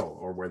that skill,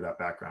 or where that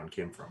background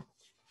came from.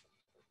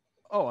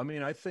 Oh, I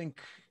mean, I think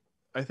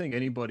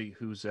anybody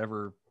who's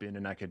ever been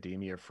in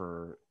academia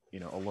for,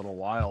 a little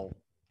while,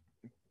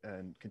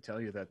 and can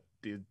tell you that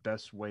the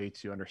best way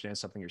to understand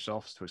something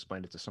yourself is to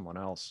explain it to someone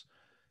else,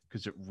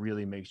 because it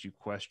really makes you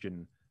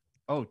question,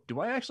 oh, do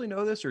I actually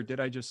know this, or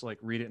did I just like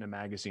read it in a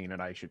magazine and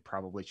I should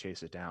probably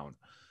chase it down?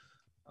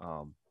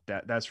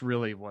 That's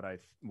really what I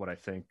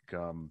think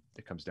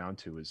it comes down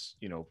to, is,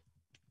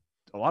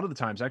 a lot of the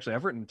times, actually,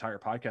 I've written entire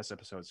podcast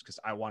episodes because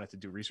I wanted to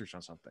do research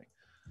on something.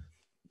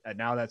 And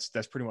now that's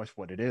pretty much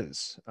what it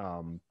is.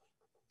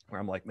 Where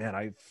I'm like, man,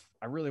 I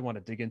really want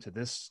to dig into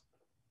this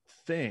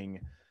thing.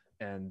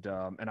 And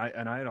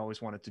I had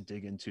always wanted to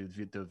dig into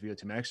the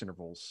VO2 max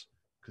intervals,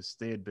 because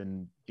they had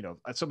been,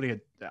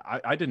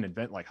 I didn't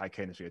invent like high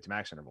cadence VO2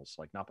 max intervals,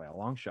 like not by a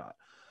long shot,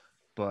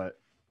 but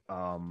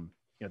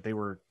they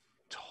were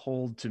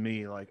told to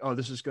me like, oh,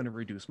 this is going to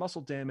reduce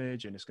muscle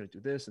damage, and it's going to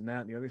do this and that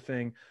and the other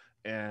thing.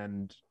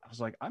 And I was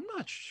like, I'm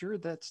not sure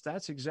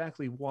that's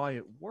exactly why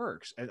it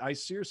works. And I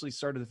seriously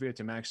started the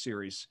VO2 max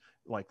series,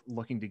 like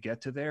looking to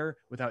get to there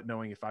without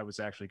knowing if I was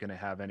actually going to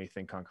have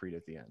anything concrete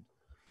at the end.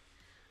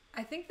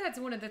 I think that's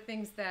one of the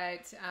things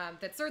that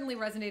that certainly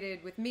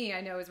resonated with me.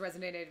 I know has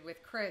resonated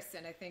with Chris,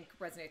 and I think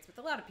resonates with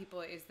a lot of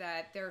people. Is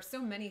that there are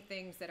so many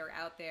things that are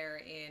out there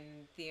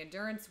in the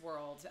endurance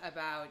world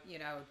about, you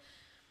know,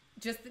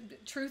 just the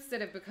truths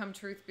that have become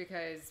truth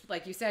because,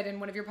 like you said in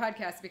one of your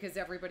podcasts, because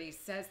everybody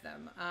says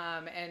them.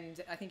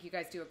 And I think you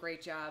guys do a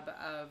great job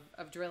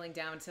of drilling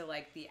down to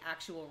like the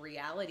actual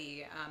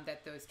reality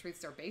that those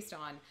truths are based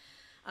on,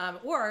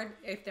 or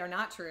if they're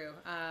not true,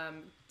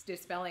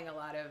 dispelling a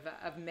lot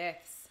of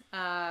myths.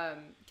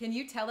 Can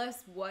you tell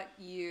us what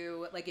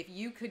you, like, if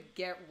you could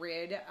get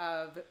rid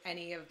of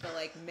any of the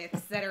like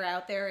myths that are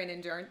out there in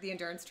the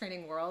endurance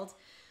training world,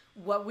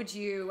 what would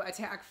you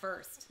attack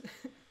first?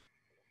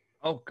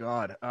 Oh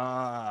God.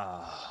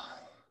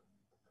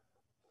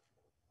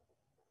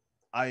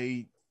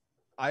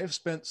 I've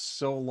spent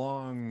so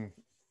long,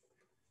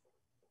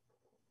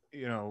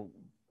 you know,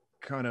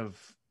 kind of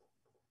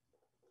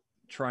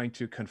trying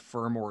to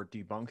confirm or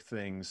debunk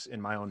things in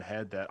my own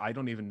head that I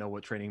don't even know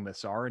what training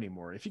myths are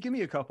anymore. If you give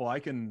me a couple, I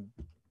can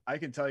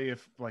tell you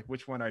if like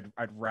which one I'd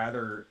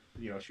rather,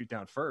 you know, shoot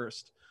down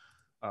first,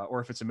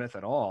 or if it's a myth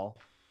at all.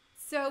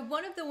 So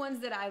one of the ones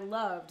that I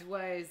loved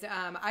was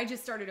I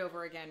just started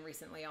over again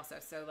recently also.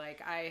 So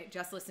like I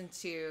just listened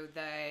to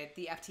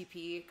the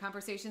FTP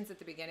conversations at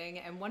the beginning,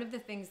 and one of the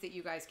things that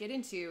you guys get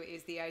into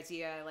is the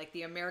idea, like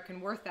the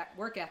American work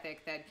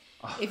ethic, that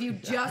if you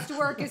just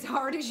work as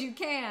hard as you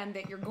can,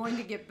 that you're going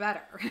to get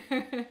better.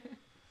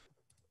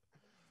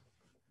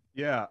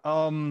 Yeah.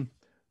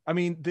 I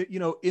mean, you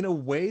know, in a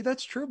way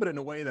that's true, but in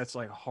a way that's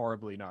like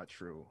horribly not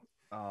true.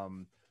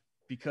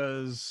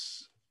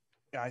 Because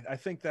I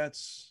think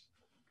that's,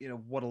 you know,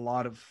 what a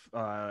lot of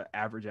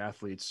average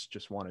athletes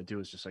just want to do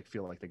is just like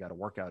feel like they got a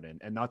workout in,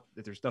 and not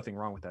that there's nothing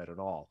wrong with that at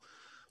all.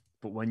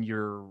 But when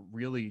you're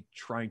really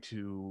trying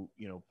to,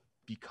 you know,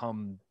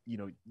 become, you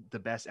know, the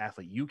best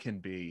athlete you can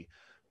be,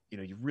 you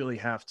know, you really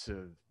have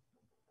to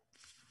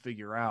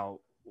figure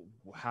out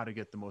how to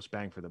get the most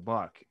bang for the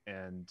buck.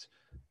 And,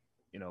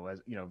 you know,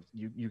 as you know,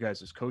 you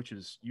guys as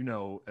coaches, you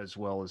know, as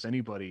well as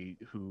anybody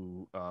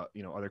who,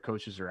 you know, other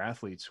coaches or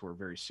athletes who are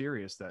very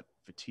serious, that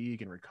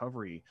fatigue and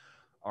recovery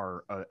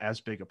are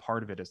as big a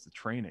part of it as the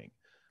training.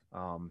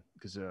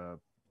 Because,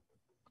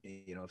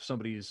 you know, if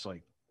somebody's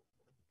like,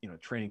 you know,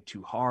 training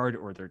too hard,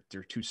 or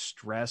they're too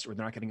stressed, or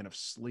they're not getting enough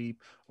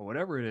sleep, or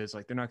whatever it is,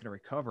 like they're not going to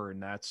recover.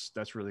 And that's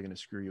really going to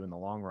screw you in the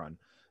long run.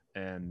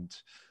 And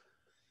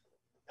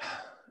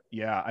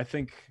yeah, I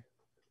think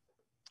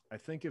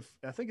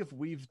if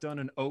we've done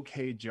an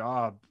okay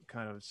job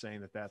kind of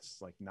saying that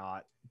that's like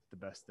not the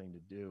best thing to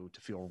do, to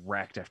feel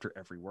wrecked after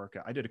every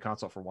workout. I did a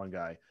consult for one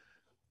guy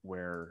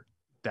where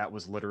that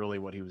was literally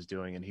what he was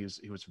doing. And he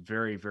was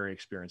very, very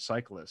experienced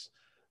cyclist.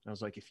 And I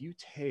was like, if you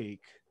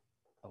take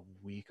a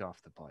week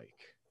off the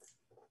bike,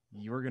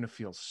 you're going to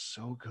feel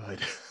so good.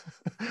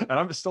 And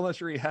I'm still not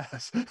sure he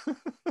has.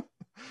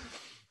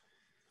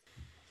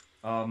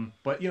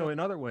 But you know, in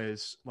other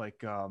ways,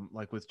 like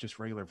with just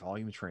regular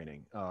volume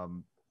training,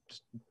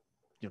 just, you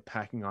know,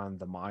 packing on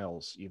the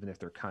miles, even if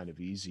they're kind of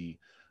easy,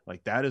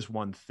 like that is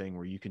one thing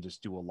where you can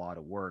just do a lot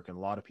of work. And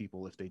a lot of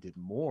people, if they did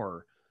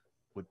more,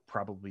 would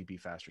probably be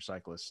faster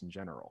cyclists in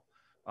general.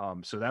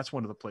 So that's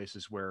one of the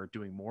places where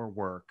doing more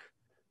work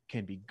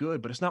can be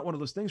good, but it's not one of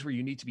those things where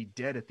you need to be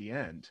dead at the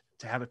end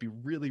to have it be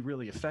really,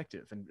 really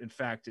effective. And in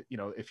fact, you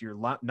know, if you're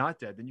not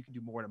dead, then you can do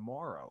more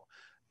tomorrow,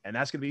 and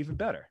that's going to be even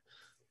better.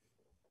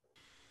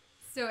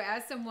 So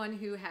as someone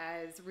who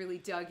has really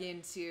dug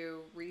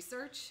into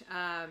research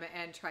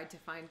and tried to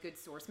find good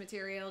source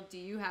material, do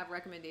you have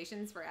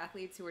recommendations for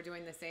athletes who are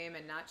doing the same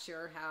and not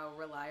sure how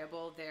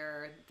reliable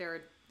their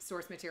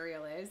source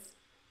material is?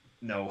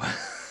 No.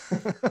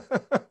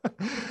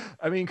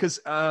 I mean,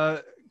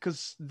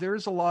 because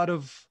there's a lot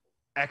of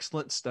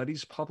excellent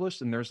studies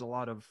published, and there's a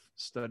lot of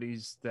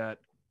studies that,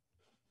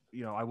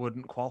 you know, I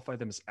wouldn't qualify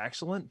them as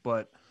excellent,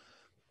 but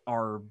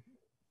are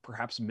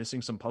perhaps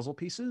missing some puzzle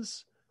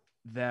pieces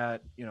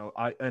that, you know,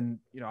 I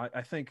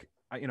think,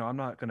 you know, I'm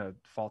not going to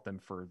fault them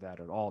for that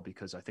at all,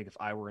 because I think if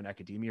I were in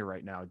academia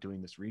right now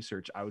doing this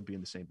research, I would be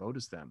in the same boat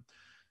as them.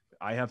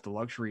 I have the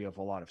luxury of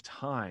a lot of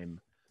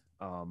time,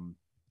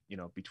 you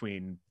know,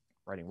 between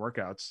writing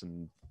workouts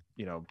and,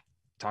 you know,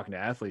 talking to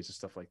athletes and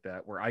stuff like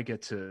that, where I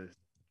get to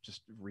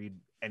just read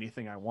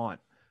anything I want.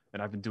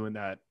 And I've been doing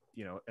that,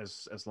 you know,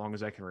 as long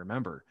as I can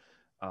remember.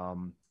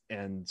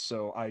 And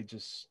so I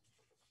just,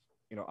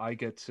 you know, I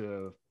get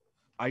to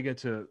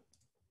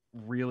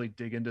really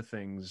dig into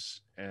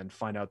things and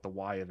find out the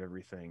why of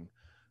everything,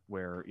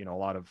 where, you know, a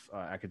lot of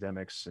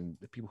academics and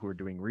the people who are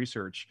doing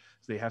research,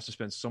 they have to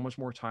spend so much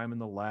more time in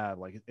the lab.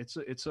 Like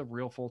it's a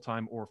real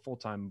full-time or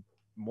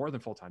more than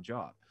full-time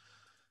job.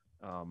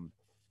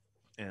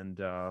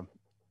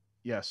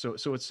 Yeah, so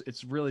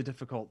it's really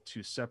difficult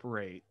to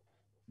separate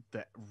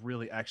the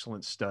really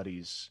excellent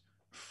studies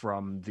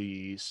from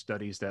the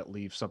studies that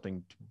leave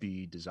something to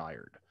be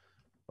desired.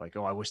 Like,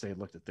 oh, I wish they had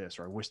looked at this,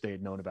 or I wish they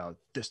had known about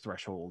this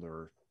threshold,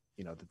 or,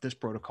 you know, that this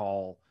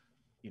protocol,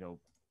 you know,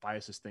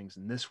 biases things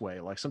in this way.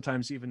 Like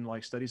sometimes even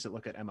like studies that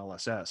look at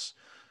MLSS,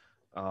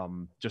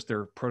 just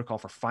their protocol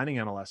for finding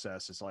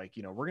MLSS is like,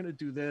 we're going to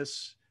do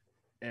this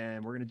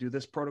and we're going to do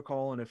this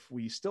protocol. And if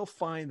we still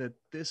find that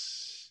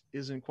this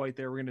isn't quite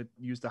there, we're going to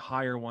use the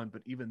higher one.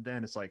 But even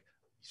then it's like,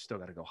 you still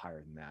got to go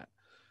higher than that.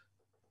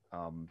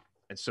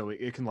 And so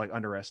it can like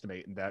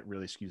underestimate, and that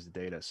really skews the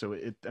data. So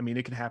it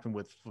can happen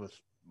with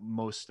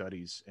most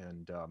studies.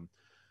 And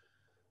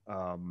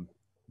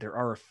there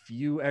are a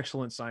few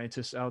excellent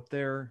scientists out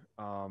there.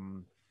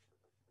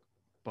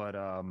 But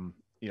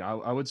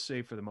I would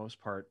say for the most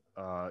part,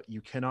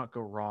 you cannot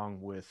go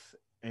wrong with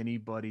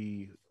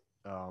anybody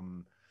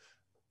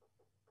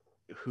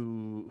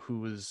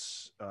who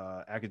is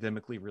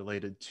academically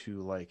related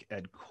to like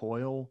Ed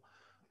Coyle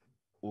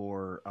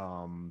or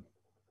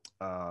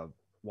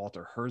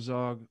Walter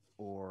Herzog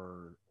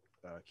or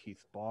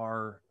Keith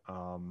Barr,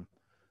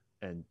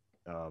 and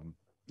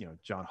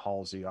John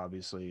Halsey,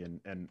 obviously,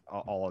 and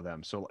all of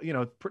them. So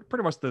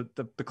pretty much the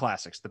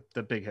classics,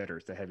 the big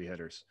hitters, the heavy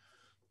hitters.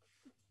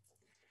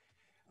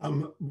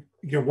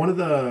 One of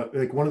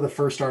the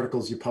first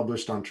articles you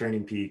published on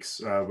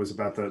TrainingPeaks was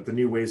about the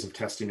new ways of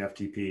testing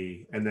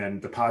FTP, and then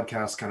the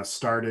podcast kind of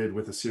started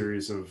with a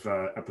series of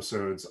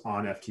episodes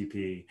on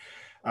FTP.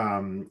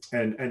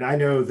 And I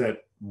know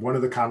that one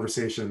of the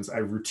conversations I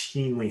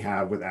routinely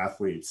have with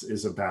athletes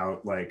is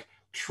about like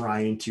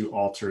trying to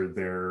alter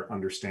their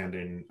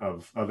understanding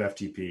of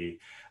FTP.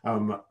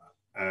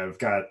 I've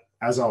got,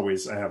 as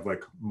always, I have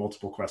like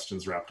multiple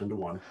questions wrapped into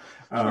one.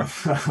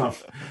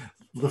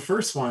 The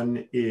first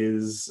one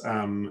is,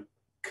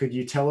 could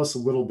you tell us a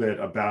little bit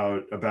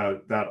about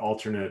that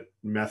alternate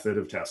method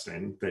of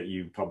testing that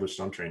you published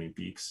on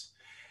TrainingPeaks,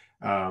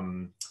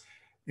 and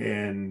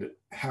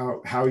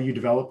how you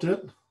developed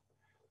it?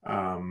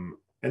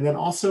 And then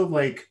also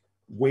like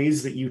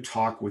ways that you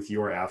talk with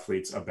your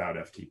athletes about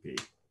FTP.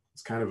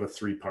 It's kind of a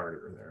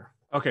three-parter there.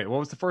 Okay, what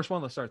was the first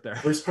one? Let's start there.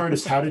 First part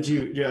is, how did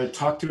you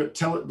talk to it?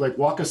 Tell it, like,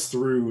 walk us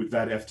through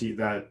that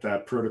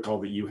that protocol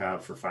that you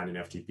have for finding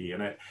FTP.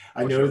 And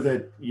I know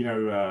that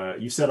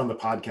you said on the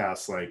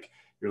podcast, like,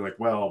 you're like,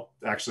 well,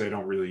 actually, I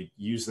don't really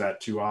use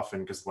that too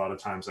often because a lot of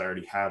times I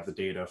already have the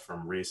data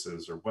from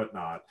races or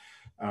whatnot.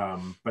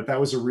 But that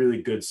was a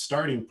really good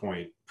starting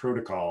point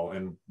protocol,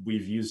 and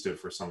we've used it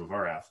for some of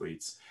our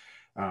athletes.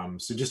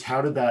 So just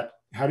how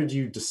did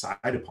you decide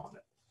upon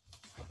it?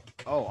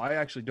 Oh, I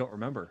actually don't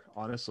remember,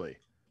 honestly.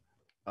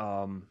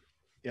 I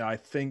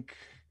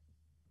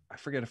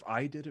forget if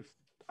I did it.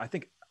 I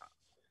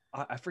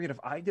forget if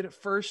I did it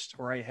first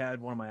or I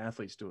had one of my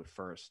athletes do it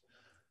first.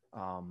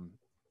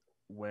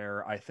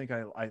 Where I think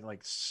I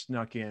like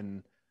snuck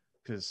in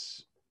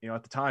because,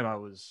 at the time I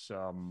was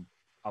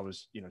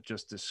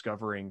just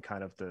discovering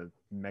kind of the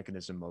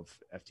mechanism of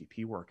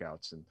FTP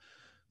workouts and,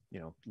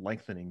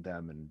 lengthening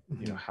them and,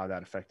 how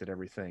that affected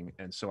everything.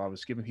 And so I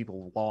was giving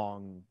people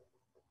long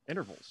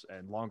intervals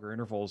and longer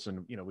intervals.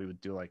 And, we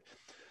would do like,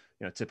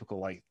 typical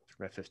like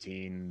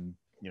 3x15,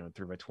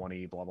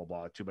 3x20, blah, blah,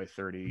 blah,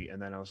 2x30.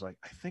 And then I was like,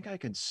 I think I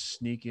can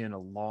sneak in a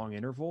long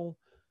interval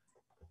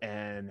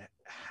and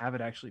have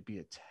it actually be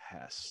a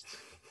test.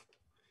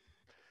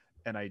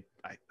 And I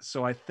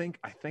think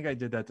I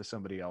did that to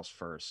somebody else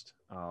first.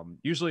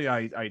 Usually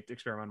I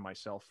experiment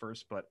myself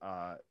first, but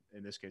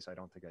in this case, I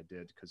don't think I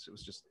did because it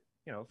was just,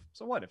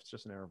 so what if it's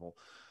just an interval?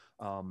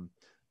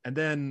 And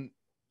then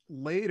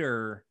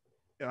later,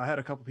 I had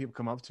a couple people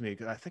come up to me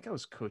because I think I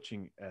was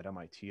coaching at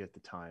MIT at the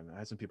time. I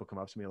had some people come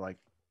up to me like,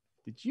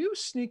 did you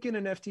sneak in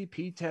an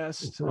FTP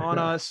test on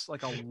us,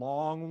 like a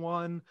long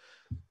one?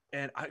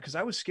 And because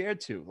I was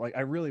scared too, like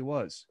I really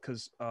was,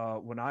 because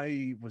when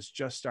I was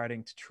just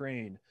starting to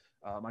train,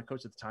 my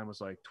coach at the time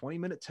was like,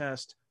 20-minute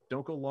test,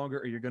 don't go longer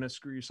or you're going to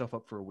screw yourself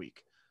up for a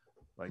week,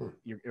 like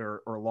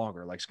or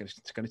longer. Like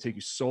it's going to take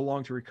you so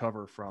long to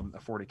recover from a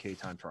 40K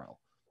time trial.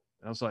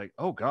 And I was like,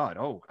 oh God,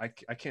 I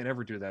can't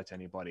ever do that to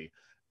anybody.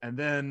 And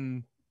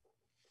I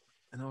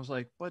was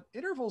like, but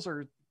intervals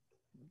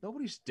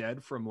nobody's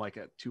dead from like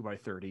a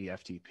 2x30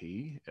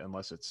 FTP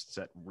unless it's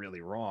set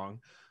really wrong.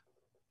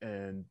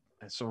 And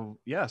so,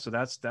 so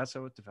that's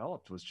how it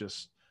developed, was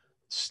just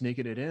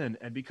sneaking it in.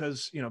 And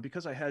because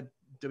I had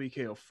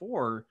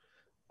WKO4,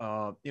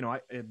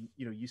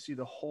 you see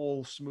the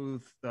whole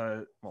smooth,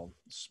 power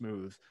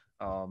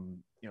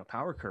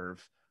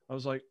curve. I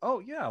was like, oh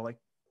yeah, like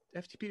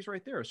FTP is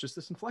right there. It's just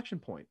this inflection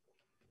point.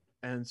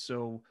 And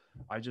so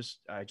I just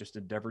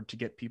endeavored to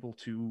get people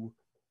to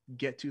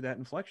get to that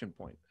inflection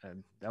point,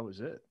 and that was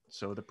it.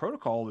 So the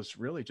protocol is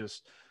really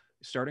just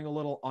starting a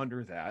little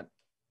under that,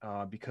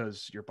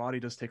 because your body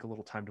does take a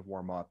little time to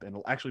warm up. And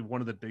actually,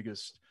 one of the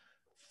biggest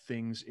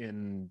things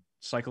in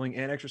cycling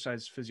and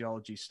exercise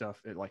physiology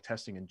stuff, like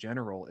testing in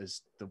general,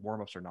 is the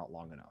warm-ups are not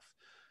long enough.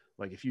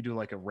 Like if you do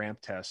like a ramp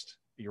test,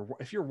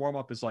 if your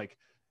warm-up is like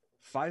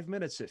 5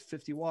 minutes at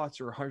 50 watts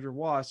or 100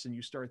 watts, and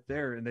you start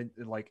there, and then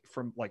like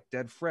from like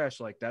dead fresh,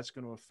 like that's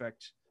going to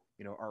affect,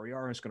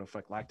 RER, and it's going to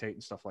affect lactate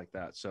and stuff like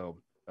that. So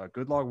a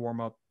good long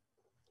warm up,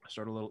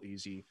 start a little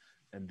easy.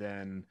 And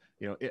then,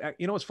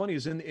 what's funny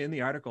is in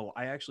the article,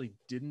 I actually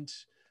didn't,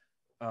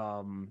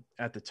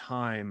 at the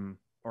time,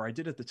 or I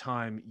did at the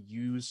time,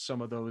 use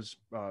some of those,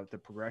 the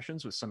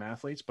progressions with some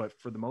athletes, but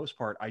for the most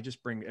part, I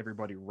just bring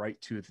everybody right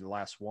to the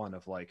last one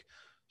of like,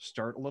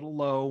 start a little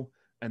low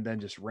and then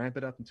just ramp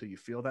it up until you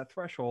feel that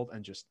threshold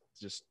and just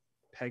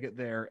peg it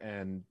there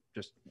and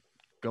just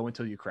go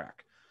until you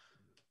crack.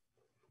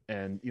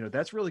 And,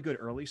 that's really good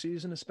early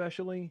season,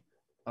 especially,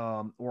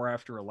 or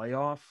after a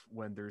layoff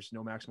when there's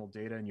no maximal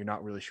data and you're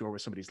not really sure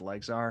what somebody's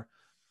legs are.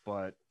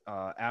 But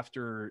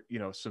after,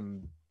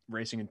 some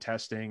racing and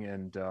testing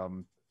and,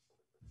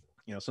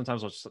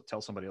 sometimes I'll just tell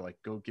somebody like,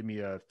 go give me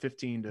a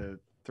 15 to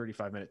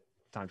 35 minute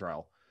time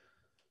trial.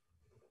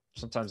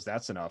 Sometimes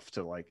that's enough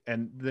to like,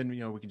 and then,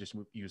 we can just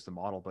use the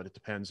model, but it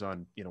depends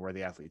on, where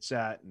the athlete's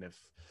at. And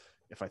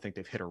if I think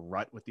they've hit a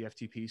rut with the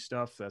FTP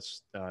stuff,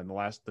 that's in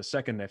the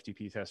second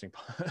FTP testing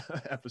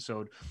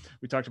episode,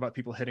 we talked about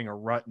people hitting a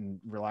rut and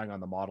relying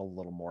on the model a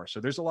little more. So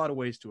there's a lot of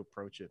ways to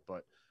approach it,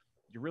 but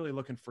you're really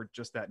looking for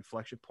just that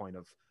inflection point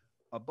of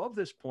above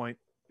this point,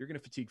 you're going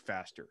to fatigue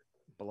faster.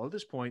 Below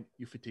this point,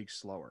 you fatigue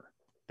slower.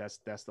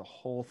 That's the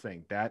whole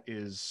thing. That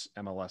is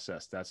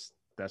MLSS. That's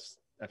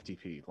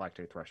FTP,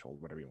 lactate threshold,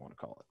 whatever you want to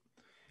call it.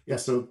 Yeah.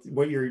 So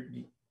what you're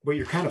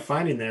kind of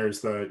finding there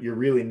is you're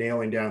really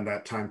nailing down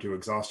that time to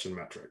exhaustion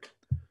metric.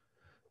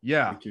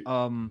 Yeah.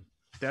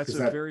 That's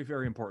a very,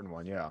 very important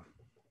one. Yeah.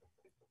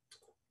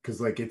 Because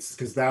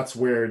that's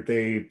where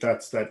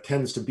that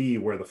tends to be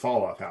where the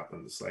fall off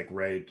happens, like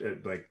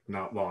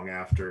not long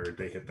after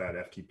they hit that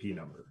FTP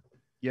number.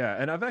 Yeah.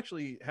 And I've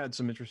actually had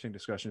some interesting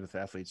discussions with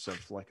athletes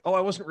of like, oh, I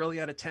wasn't really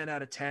at a 10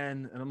 out of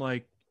 10. And I'm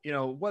like,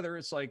 whether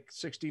it's like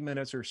 60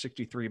 minutes or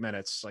 63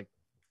 minutes, like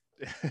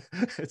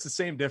it's the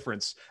same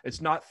difference. It's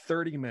not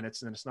 30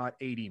 minutes and it's not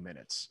 80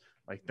 minutes.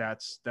 Like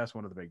that's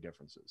one of the big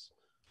differences.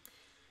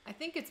 I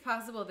think it's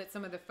possible that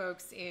some of the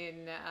folks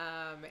in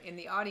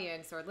the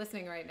audience or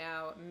listening right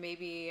now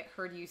maybe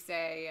heard you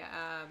say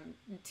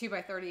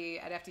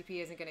 2x30 at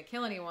FTP isn't going to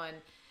kill anyone,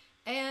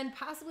 and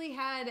possibly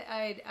had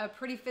a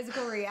pretty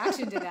physical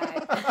reaction to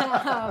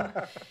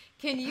that.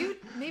 Can you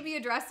maybe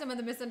address some of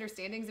the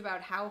misunderstandings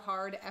about how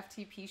hard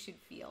FTP should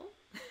feel?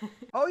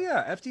 Oh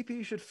yeah,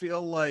 FTP should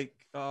feel like.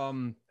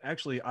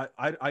 Actually,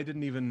 I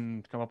didn't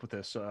even come up with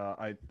this.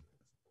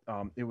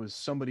 It was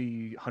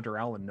somebody Hunter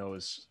Allen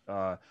knows.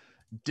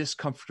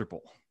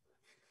 Discomfortable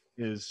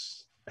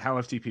is how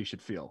FTP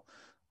should feel.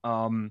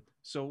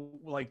 So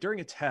like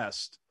during a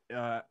test,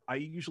 I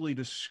usually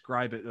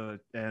describe it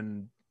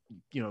and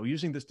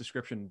using this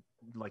description,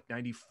 like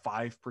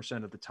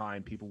 95% of the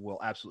time, people will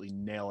absolutely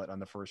nail it on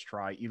the first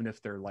try, even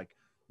if they're like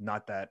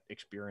not that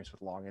experienced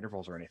with long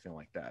intervals or anything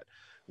like that,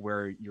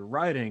 where you're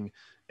riding.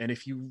 And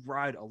if you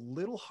ride a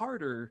little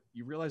harder,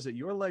 you realize that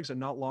your legs are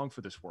not long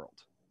for this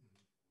world.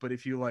 But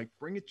if you like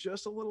bring it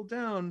just a little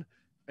down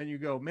and you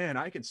go, man,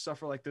 I can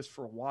suffer like this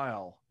for a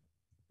while.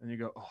 And you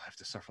go, oh, I have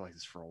to suffer like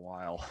this for a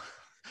while.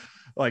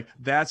 Like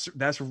that's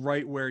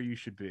right where you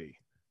should be.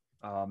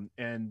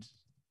 And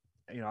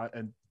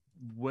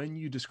when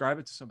you describe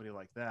it to somebody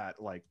like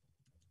that, like,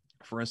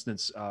 for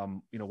instance,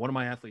 one of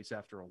my athletes,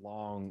 after a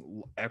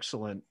long,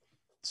 excellent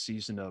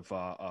season of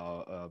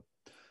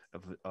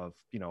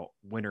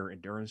winter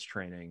endurance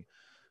training,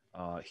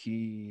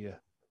 his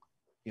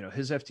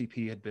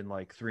FTP had been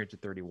like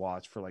 330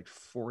 watts for like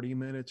 40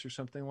 minutes or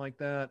something like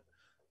that.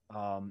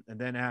 And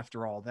then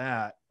after all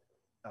that,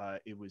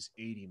 it was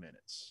 80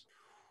 minutes.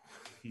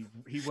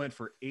 He went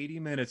for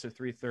 80 minutes at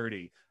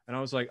 330. And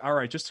I was like, all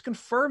right, just to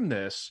confirm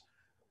this,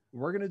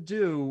 we're going to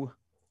do,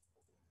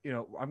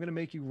 I'm going to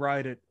make you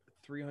ride at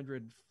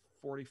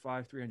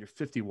 345,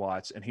 350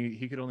 watts. And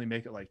he could only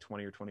make it like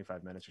 20 or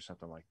 25 minutes or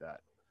something like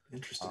that.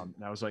 Interesting.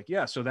 And I was like,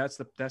 yeah, so that's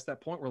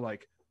that point where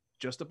like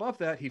just above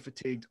that, he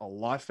fatigued a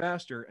lot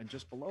faster. And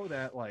just below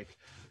that, like,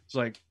 it's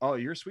like, oh,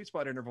 your sweet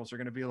spot intervals are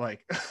going to be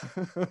like,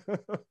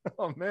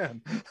 oh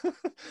man.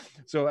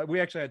 So we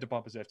actually had to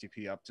bump his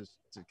FTP up to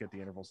get the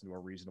intervals into a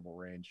reasonable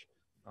range.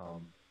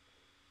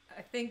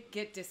 I think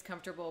get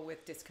discomfortable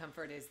with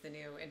discomfort is the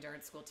new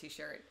endurance school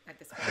t-shirt at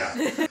this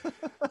point.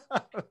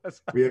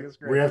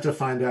 We have to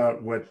find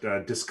out what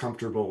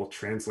discomfortable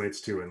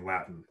translates to in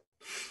Latin.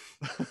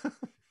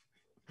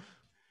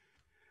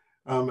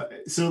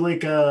 So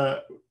like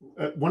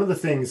one of the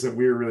things that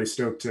we were really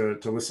stoked to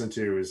listen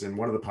to is in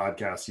one of the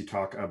podcasts you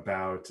talk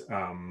about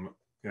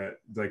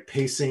like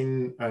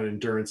pacing an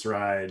endurance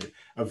ride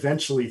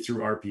eventually through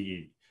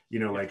RPE.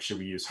 Like, should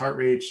we use heart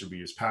rate? Should we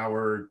use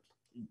power?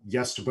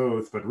 Yes to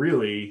both, but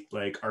really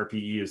like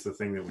RPE is the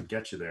thing that would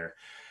get you there.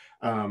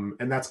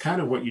 And that's kind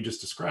of what you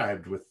just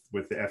described with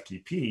the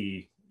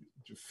FTP,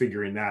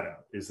 figuring that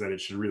out, is that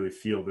it should really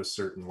feel this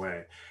certain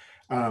way.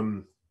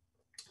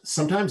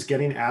 Sometimes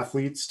getting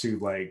athletes to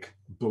like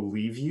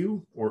believe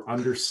you or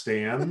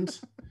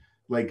understand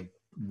like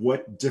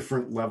what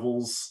different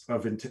levels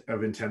of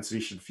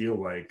intensity should feel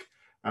like.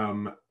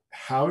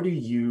 How do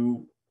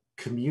you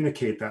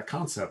communicate that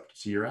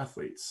concept to your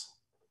athletes?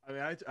 I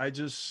mean, I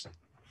just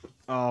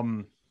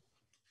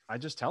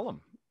tell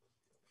them,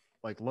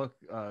 like, look,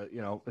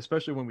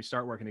 especially when we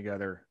start working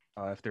together,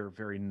 if they're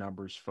very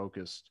numbers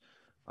focused,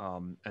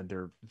 and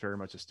they're very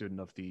much a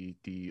student of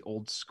the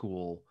old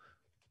school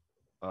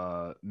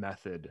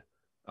method.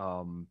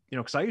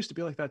 Because I used to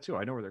be like that too.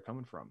 I know where they're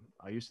coming from.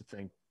 I used to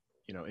think,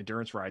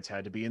 endurance rides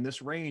had to be in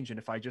this range. And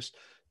if I just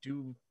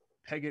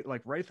peg it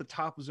like right at the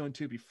top of zone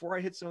 2 before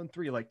I hit zone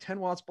 3, like 10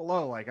 watts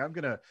below, like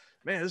this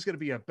is going to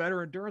be a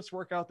better endurance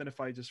workout than if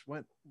I just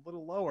went a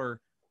little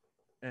lower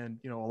and,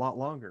 a lot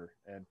longer.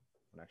 And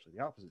actually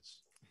the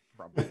opposite's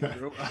probably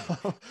true.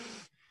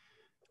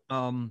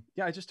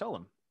 I just tell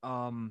them.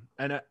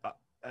 And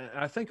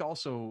I think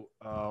also,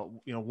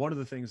 one of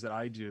the things that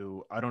I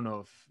do, I don't know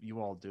if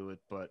you all do it,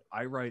 but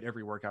I write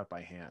every workout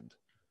by hand.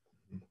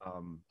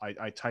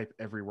 I type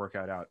every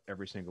workout out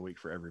every single week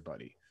for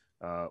everybody,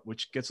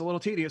 which gets a little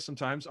tedious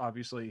sometimes,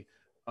 obviously.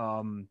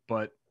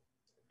 But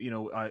it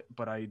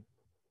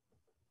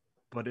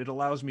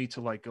allows me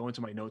to like go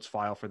into my notes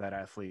file for that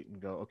athlete and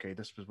go, okay,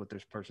 this is what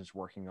this person's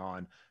working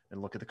on,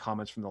 and look at the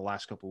comments from the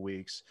last couple of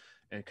weeks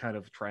and kind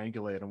of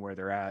triangulate on where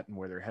they're at and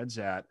where their head's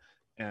at.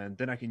 And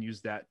then I can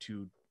use that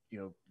to,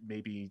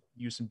 maybe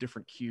use some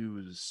different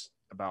cues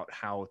about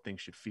how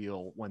things should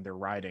feel when they're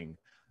riding.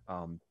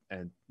 And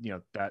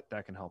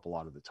that can help a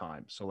lot of the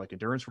time. So like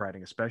endurance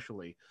riding,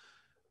 especially,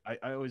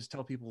 I always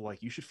tell people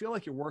like, you should feel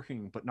like you're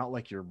working, but not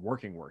like you're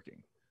working.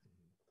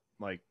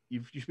 Like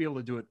you should be able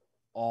to do it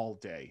all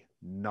day.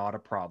 Not a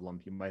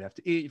problem. You might have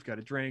to eat, you've got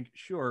to drink,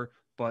 sure,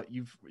 but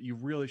you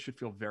really should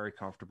feel very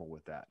comfortable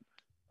with that.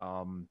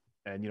 And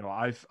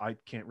I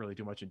can't really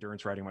do much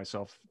endurance riding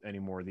myself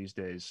anymore these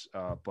days.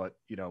 But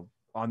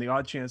on the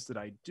odd chance that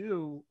I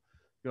do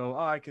go,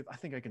 I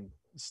think I can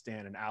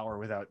stand an hour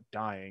without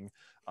dying.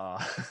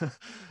 I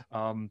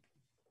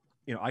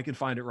can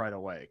find it right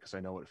away because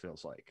I know what it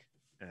feels like.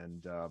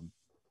 And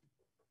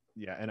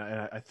and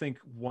I think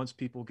once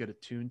people get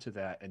attuned to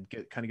that and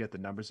get the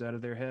numbers out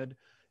of their head,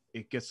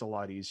 it gets a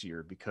lot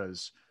easier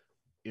because,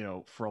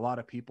 for a lot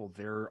of people,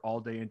 their all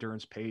day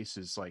endurance pace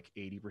is like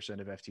 80%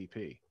 of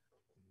FTP.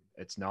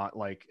 It's not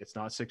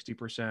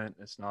 60%.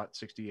 It's not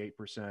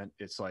 68%.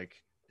 It's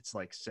like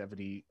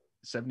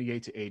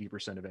 78 to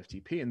 80% of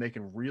FTP, and they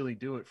can really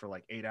do it for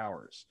like 8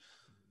 hours.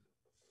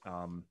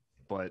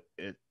 But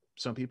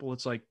some people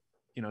it's like,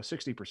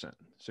 60%,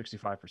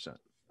 65%.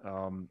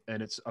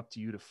 And it's up to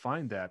you to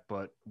find that.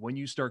 But when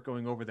you start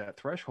going over that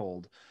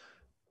threshold,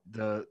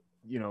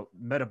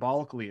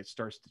 metabolically, it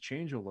starts to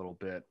change a little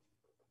bit.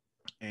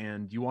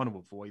 And you want to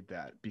avoid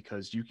that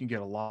because you can get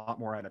a lot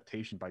more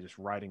adaptation by just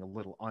riding a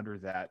little under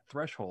that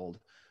threshold.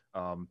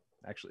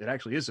 It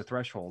actually is a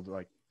threshold.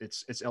 Like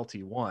it's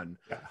LT1,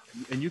 yeah.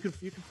 And you can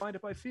find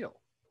it by feel.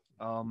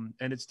 And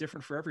it's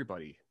different for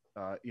everybody,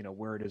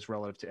 where it is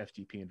relative to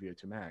FTP and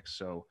VO2 max.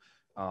 So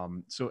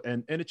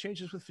it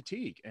changes with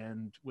fatigue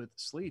and with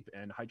sleep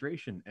and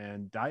hydration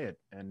and diet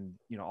and,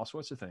 all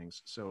sorts of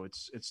things. So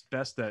it's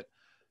best that,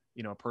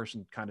 a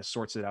person kind of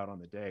sorts it out on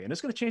the day, and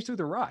it's going to change through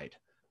the ride.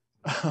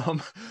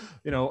 One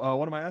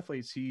of my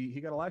athletes, he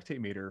got a lactate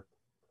meter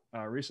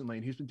recently,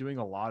 and he's been doing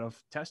a lot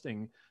of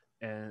testing,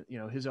 and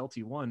his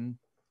LT1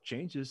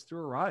 changes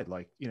through a ride.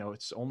 Like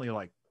it's only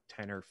like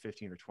 10 or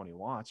 15 or 20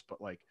 watts, but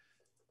like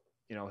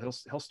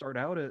he'll start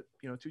out at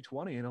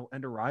 220 and he'll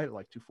end a ride at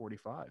like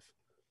 245.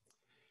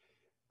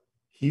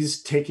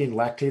 He's taking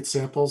lactate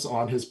samples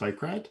on his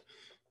bike ride.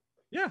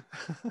 Yeah.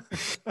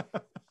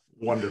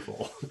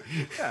 Wonderful.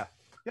 Yeah.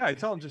 I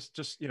tell him just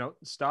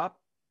stop,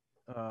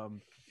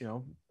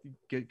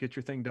 get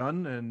your thing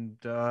done and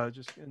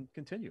just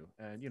continue.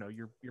 And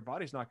your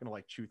body's not going to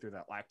like chew through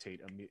that lactate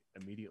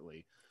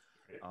immediately,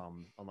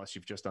 unless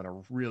you've just done a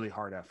really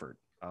hard effort.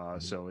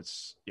 So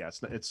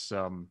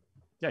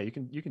you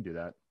can do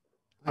that.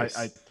 Nice.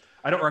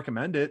 I don't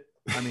recommend it.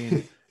 I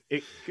mean,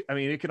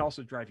 it can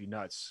also drive you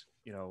nuts,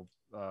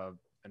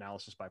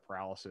 analysis by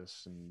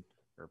paralysis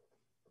or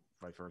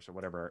vice versa,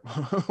 whatever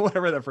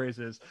that phrase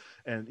is.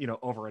 And,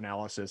 over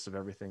analysis of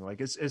everything. Like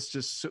it's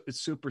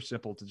super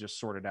simple to just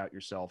sort it out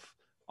yourself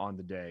on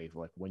the day,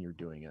 like when you're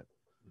doing it.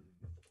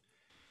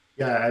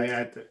 Yeah. I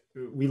mean,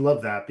 we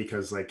love that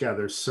because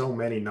there's so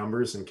many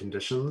numbers and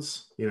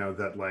conditions,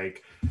 that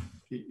like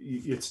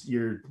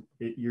you're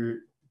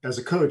as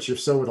a coach, you're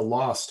so at a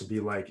loss to be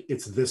like,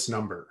 it's this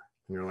number.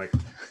 And you're like,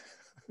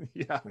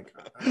 yeah, like,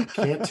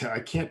 I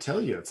can't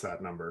tell you it's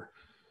that number.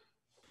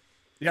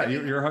 Yeah,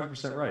 you're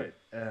 100% right.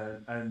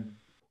 And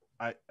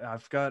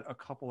I've got a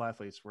couple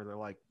athletes where they're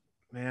like,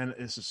 man,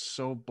 this is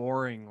so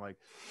boring. Like,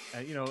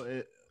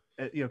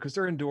 because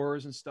they're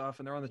indoors and stuff,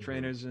 and they're on the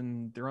trainers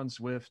and they're on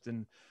Zwift,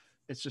 and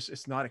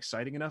it's not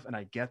exciting enough. And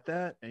I get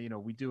that. And,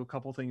 we do a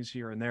couple things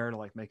here and there to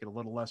like make it a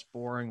little less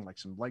boring, like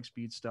some leg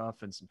speed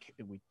stuff and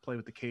we play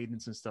with the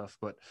cadence and stuff.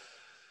 But,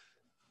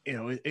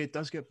 it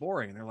does get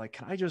boring. And they're like,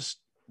 can I just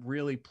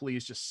really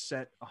please just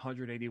set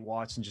 180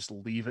 watts and just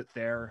leave it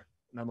there?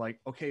 And I'm like,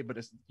 okay, but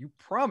you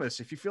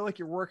promise if you feel like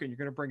you're working, you're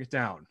going to bring it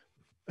down.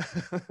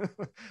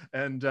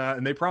 and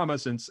they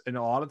promise. And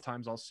a lot of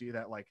times I'll see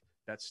that like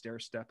that stair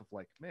step of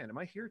like, man, am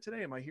I here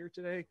today?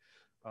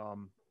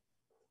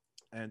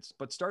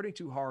 But starting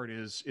too hard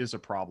is a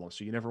problem.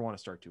 So you never want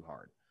to start too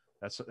hard.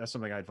 That's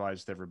something I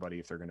advise to everybody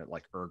if they're going to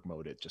like erg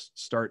mode it. Just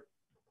start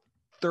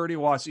 30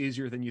 watts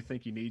easier than you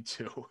think you need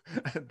to,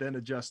 and then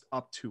adjust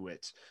up to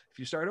it. If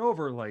you start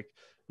over, like,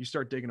 you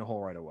start digging a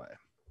hole right away.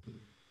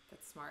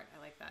 That's smart.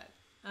 I like that.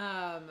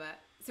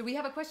 So we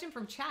have a question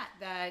from chat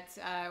that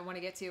I want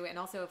to get to, and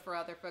also for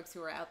other folks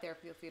who are out there,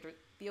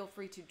 feel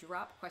free to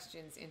drop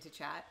questions into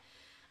chat.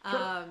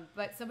 Sure.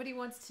 But somebody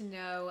wants to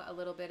know a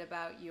little bit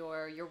about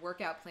your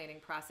workout planning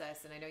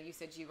process, and I know you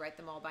said you write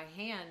them all by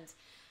hand.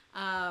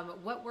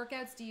 What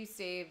workouts do you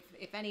save,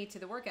 if any, to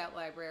the workout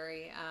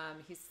library?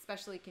 He's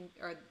especially,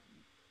 or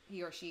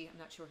he or she, I'm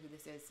not sure who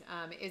this is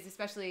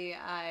especially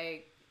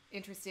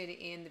interested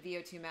in the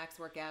VO2 max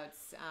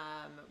workouts,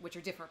 which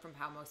are different from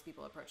how most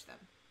people approach them.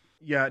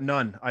 Yeah,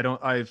 none.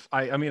 I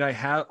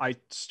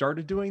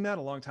started doing that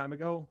a long time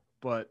ago,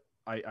 but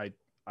I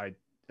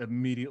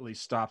immediately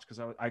stopped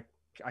because I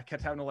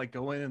kept having to like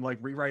go in and like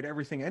rewrite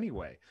everything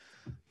anyway.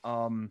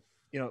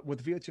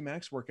 With the VO2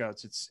 max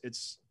workouts,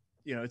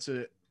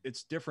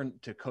 it's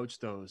different to coach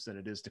those than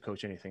it is to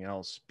coach anything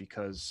else,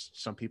 because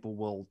some people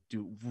will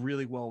do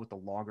really well with the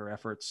longer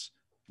efforts.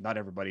 Not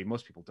everybody,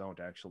 most people don't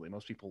actually.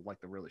 Most people like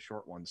the really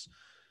short ones.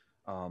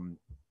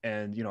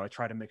 I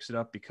try to mix it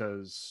up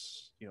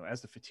because,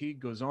 as the fatigue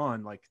goes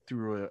on, like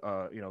through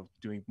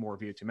doing more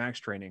VO2 max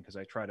training, because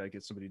I try to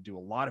get somebody to do a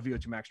lot of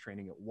VO2 max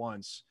training at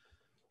once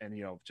and,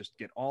 just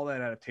get all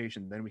that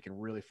adaptation. Then we can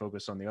really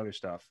focus on the other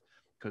stuff,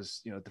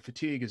 because, the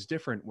fatigue is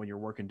different when you're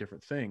working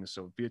different things.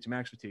 So VO2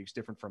 max fatigue is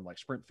different from like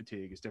sprint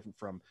fatigue, is different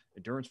from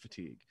endurance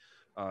fatigue.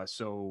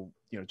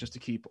 Just to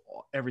keep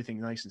everything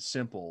nice and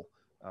simple,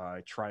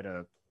 I try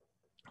to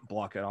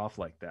block it off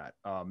like that.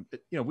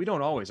 We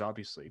don't always,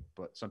 obviously,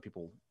 but some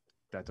people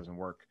that doesn't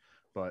work,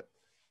 but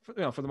for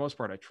the most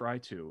part I try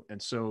to. And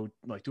so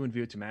like doing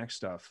VO2 max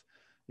stuff,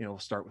 we'll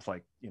start with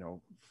like,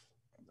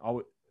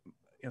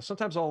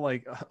 sometimes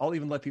I'll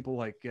even let people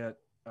like get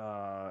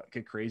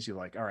crazy.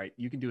 Like, all right,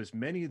 you can do as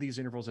many of these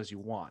intervals as you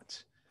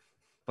want,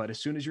 but as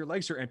soon as your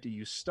legs are empty,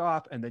 you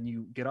stop and then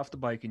you get off the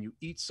bike and you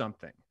eat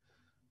something.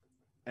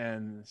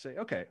 And say,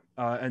 okay.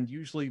 And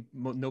usually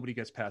nobody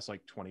gets past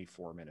like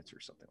 24 minutes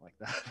or something like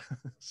that.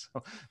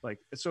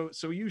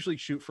 So usually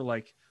shoot for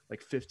like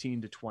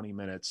 15 to 20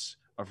 minutes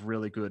of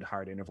really good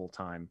hard interval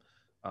time.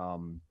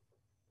 And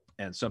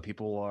some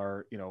people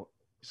are,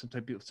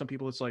 some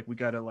people it's like, we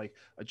got to like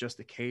adjust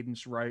the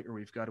cadence right, or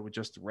we've got to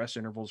adjust the rest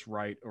intervals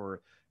right,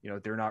 or,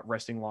 they're not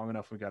resting long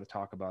enough. We got to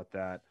talk about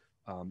that.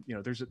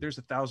 There's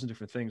 1,000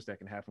 different things that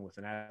can happen with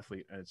an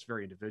athlete, and it's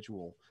very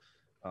individual.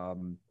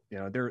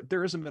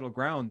 There is a middle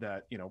ground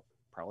that,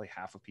 probably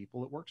half of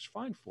people it works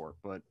fine for,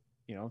 but,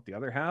 the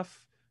other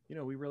half,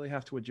 we really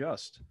have to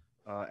adjust,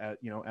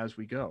 as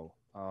we go.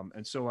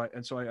 And so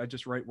I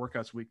just write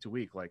workouts week to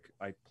week. Like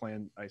I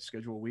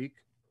schedule a week,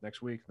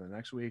 next week, and the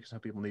next week. Some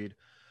people need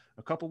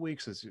a couple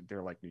weeks, as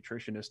they're like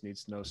nutritionist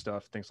needs to know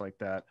stuff, things like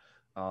that.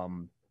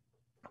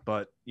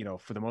 But,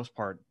 for the most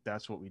part,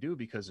 that's what we do,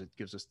 because it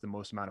gives us the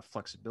most amount of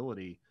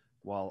flexibility,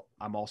 while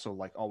I'm also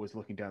like always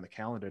looking down the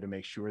calendar to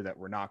make sure that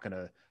we're not going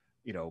to,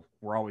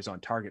 we're always on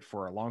target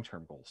for our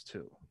long-term goals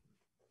too.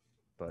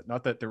 But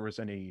not that there was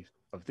any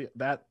of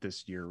that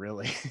this year,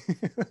 really.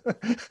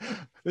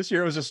 This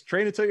year was just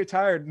train until you're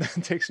tired and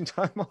then take some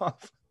time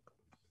off.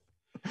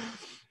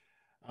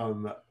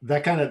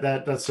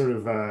 That sort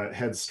of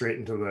heads straight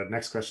into the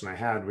next question I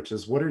had, which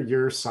is, what are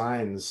your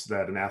signs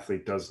that an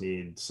athlete does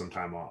need some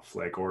time off,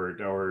 like,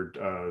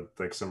 or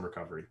like some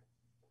recovery?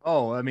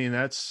 Oh, I mean,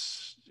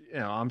 that's,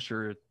 I'm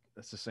sure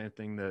that's the same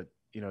thing that,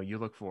 you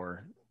look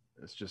for.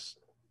 It's just,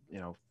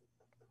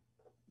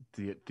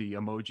 the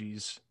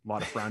emojis, a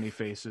lot of frowny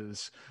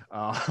faces,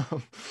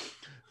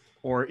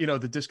 or,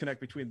 the disconnect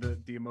between the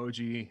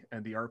emoji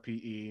and the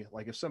RPE.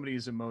 Like if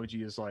somebody's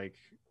emoji is like,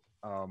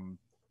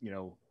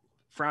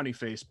 frowny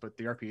face, but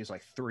the RPE is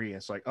like 3,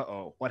 it's like,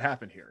 uh-oh, what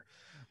happened here?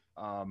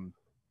 Like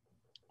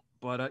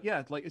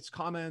it's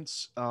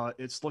comments,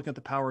 it's looking at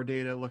the power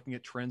data, looking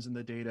at trends in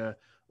the data,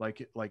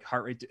 like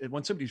heart rate.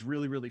 When somebody's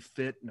really, really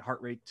fit and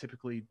heart rate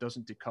typically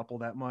doesn't decouple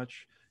that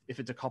much. If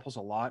it decouples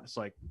a lot, it's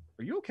like,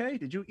 are you okay?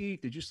 Did you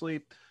eat? Did you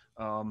sleep?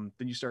 Then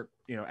you start,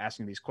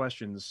 asking these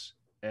questions.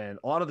 And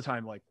a lot of the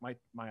time, like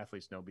my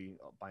athletes know me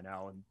by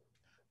now. And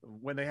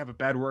when they have a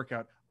bad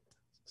workout,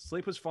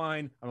 sleep was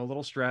fine, I'm a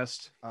little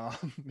stressed.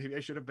 Maybe I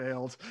should have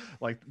bailed.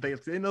 Like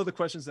they know the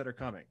questions that are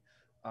coming.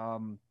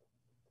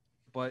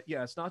 But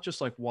yeah, it's not just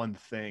like one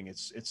thing.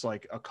 It's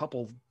like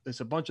it's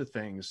a bunch of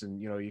things,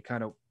 and you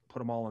kind of put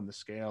them all on the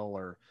scale,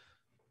 or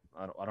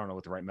I don't know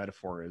what the right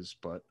metaphor is,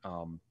 but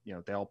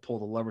they all pull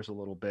the levers a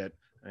little bit,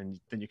 and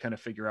then you kind of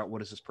figure out, what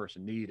does this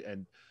person need?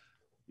 And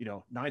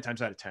 9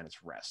 times out of 10,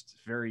 it's rest.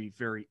 Very,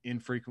 very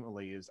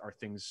infrequently are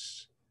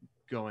things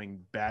going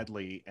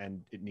badly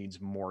and it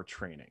needs more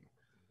training.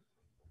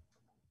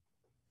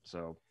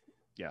 So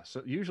yeah,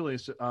 so usually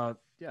it's I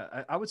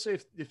would say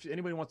if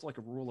anybody wants like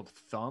a rule of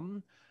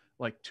thumb,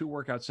 like 2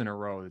 workouts in a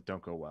row that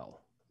don't go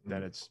well,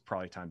 then it's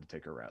probably time to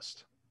take a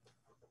rest.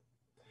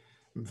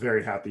 I'm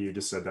very happy you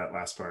just said that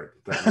last part.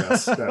 That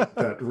rest,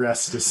 that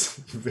rest is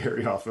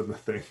very often the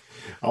thing.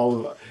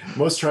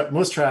 Most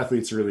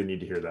triathletes really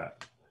need to hear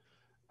that.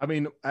 I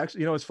mean,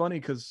 actually, it's funny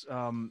because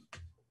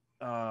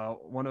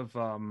one of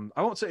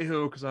I won't say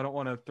who because I don't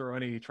want to throw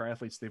any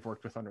triathletes they've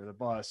worked with under the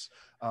bus,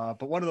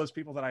 but one of those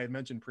people that I had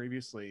mentioned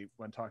previously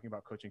when talking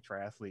about coaching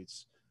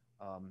triathletes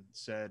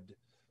said,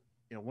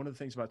 one of the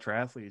things about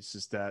triathletes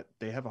is that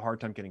they have a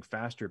hard time getting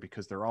faster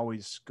because they're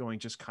always going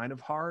just kind of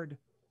hard,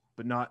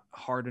 but not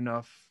hard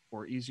enough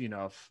or easy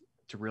enough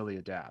to really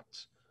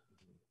adapt.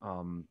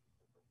 And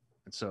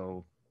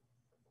so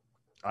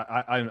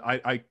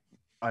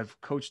I've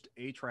coached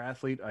a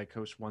triathlete. I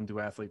coached one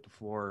duathlete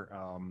before,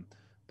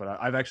 but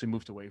I've actually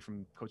moved away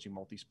from coaching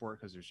multi-sport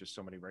because there's just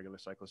so many regular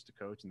cyclists to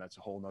coach, and that's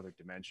a whole nother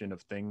dimension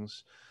of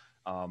things.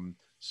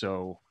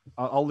 So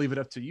I'll leave it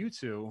up to you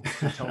two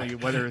to tell me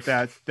whether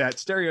that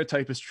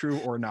stereotype is true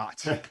or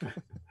not.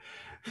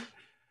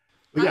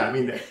 Yeah, I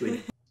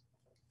mean,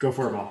 go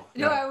for it, Mom.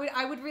 No,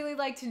 I would really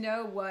like to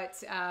know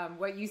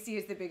what you see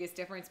as the biggest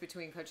difference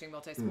between coaching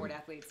multi-sport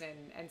athletes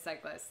and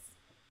cyclists.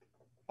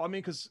 I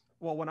mean,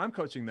 when I'm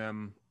coaching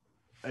them,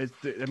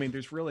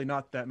 there's really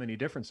not that many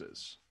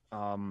differences.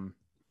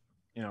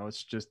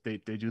 It's just they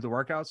do the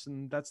workouts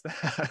and that's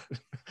that.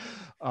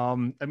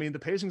 The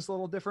pacing's a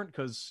little different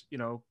because,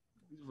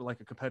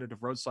 like a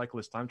competitive road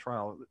cyclist time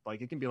trial,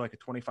 like it can be like a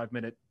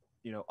 25-minute,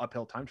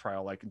 uphill time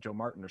trial, like Joe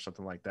Martin or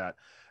something like that.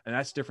 And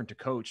that's different to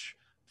coach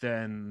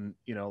than,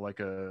 like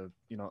a,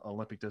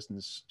 Olympic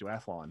distance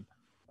duathlon.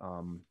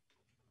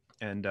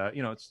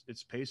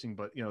 It's pacing,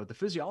 but, the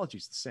physiology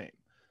is the same.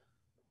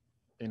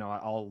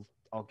 I'll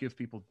give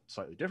people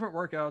slightly different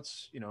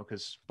workouts, in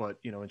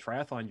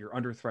triathlon, you're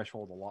under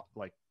threshold a lot,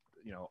 like,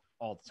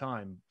 all the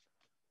time,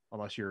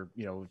 unless you're,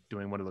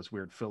 doing one of those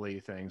weird Philly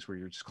things where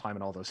you're just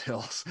climbing all those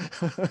hills.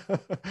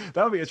 That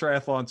would be a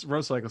triathlon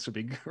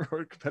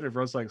competitive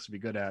road cyclists would be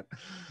good at,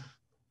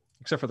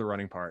 except for the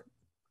running part.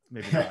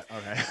 Maybe not.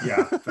 Okay.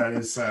 Yeah, that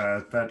is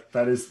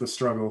that is the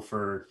struggle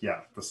for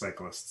the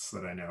cyclists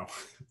that I know.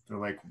 They're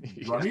like,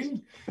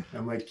 running? Yes.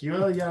 I'm like,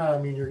 yeah. I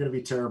mean, you're going to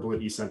be terrible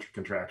at eccentric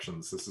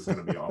contractions. This is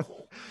going to be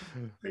awful.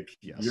 Like,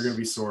 yes. You're going to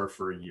be sore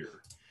for a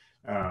year.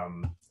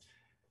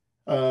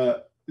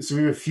 So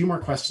we have a few more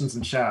questions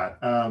in chat.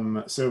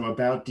 So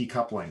about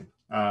decoupling.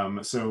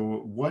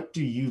 So what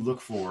do you look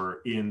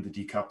for in the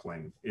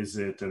decoupling? Is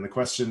it, and the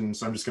question,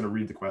 so I'm just going to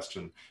read the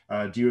question.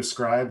 Do you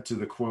ascribe to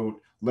the quote,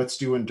 let's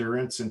do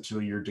endurance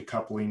until your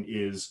decoupling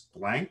is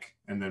blank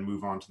and then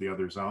move on to the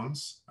other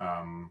zones?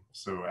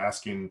 So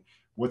asking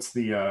I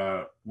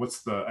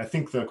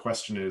think the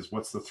question is,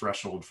 what's the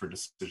threshold for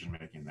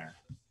decision-making there?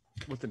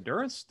 With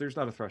endurance, there's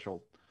not a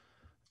threshold.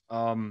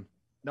 No,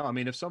 I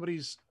mean, if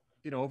somebody's,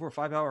 over a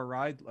 5-hour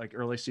ride, like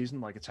early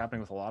season, like it's happening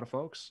with a lot of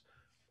folks,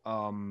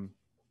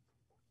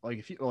 like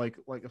if you like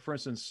for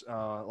instance,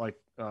 one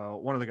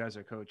of the guys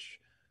I coach,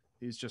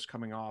 he's just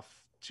coming off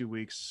 2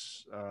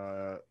 weeks,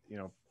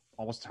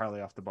 almost entirely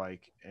off the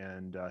bike,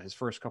 and his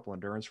first couple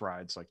endurance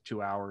rides, like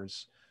 2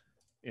 hours,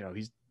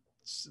 he's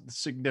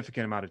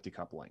significant amount of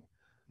decoupling.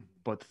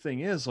 But the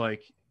thing is,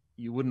 like,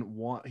 he didn't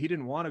want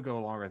to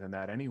go longer than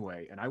that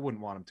anyway, and I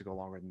wouldn't want him to go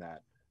longer than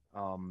that.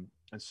 And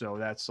so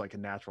that's like a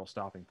natural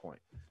stopping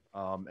point.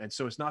 And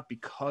so it's not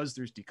because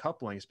there's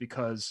decoupling, it's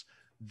because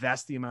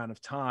that's the amount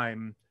of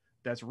time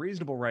that's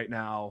reasonable right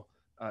now.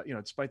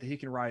 Despite that he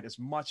can ride as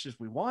much as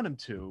we want him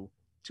to,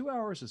 2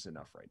 hours is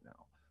enough right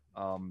now.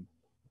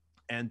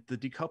 And the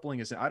decoupling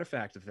is an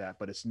artifact of that,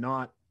 but it's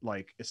not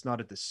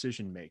a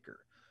decision maker.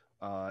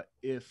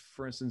 If,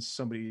 for instance,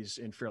 somebody's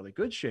in fairly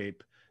good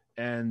shape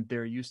and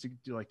they're used to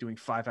doing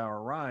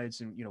 5-hour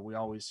rides, and we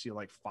always see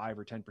like 5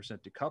 or 10%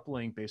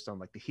 decoupling based on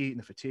like the heat and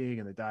the fatigue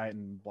and the diet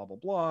and blah blah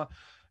blah,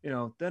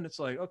 then it's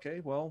like,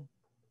 okay, well,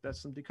 that's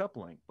some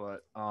decoupling.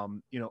 But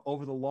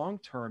over the long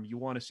term, you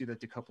want to see that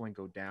decoupling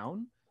go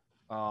down.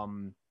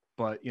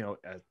 But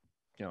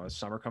as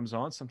summer comes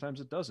on, sometimes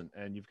it doesn't,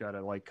 and you've got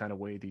to like kind of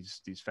weigh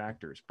these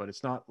factors. But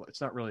it's not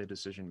really a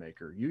decision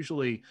maker.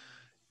 Usually,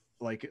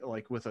 like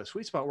with a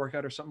sweet spot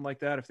workout or something like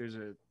that, if there's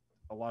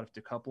a lot of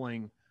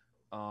decoupling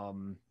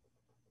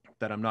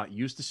that I'm not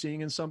used to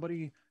seeing in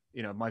somebody,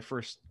 my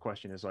first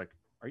question is like,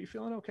 are you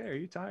feeling okay? Are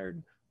you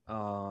tired?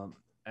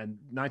 And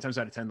 9 times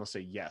out of 10, they'll say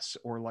yes.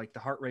 Or like the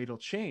heart rate will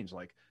change.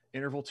 Like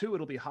interval 2,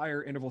 it'll be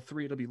higher. Interval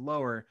 3, it'll be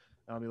lower.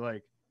 And I'll be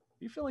like, are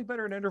you feeling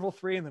better in interval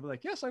 3? And they'll be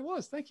like, yes, I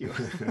was. Thank you.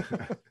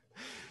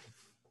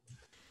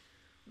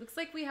 Looks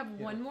like we have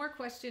one more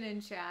question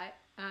in chat.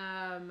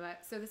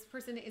 So this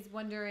person is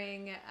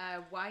wondering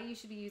why you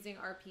should be using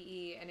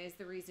RPE, and is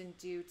the reason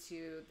due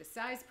to the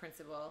size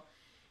principle?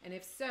 And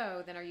if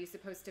so, then are you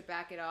supposed to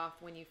back it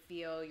off when you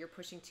feel you're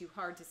pushing too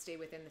hard to stay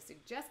within the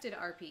suggested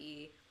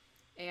RPE?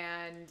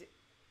 And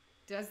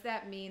does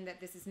that mean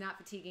that this is not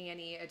fatiguing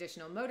any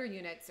additional motor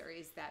units, or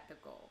is that the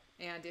goal?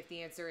 And if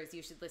the answer is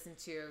you should listen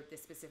to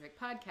this specific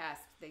podcast,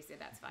 they say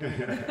that's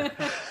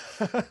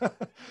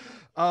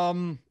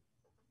fine.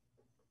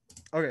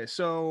 Okay,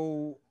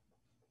 so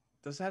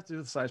does it have to do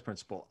with the size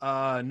principle?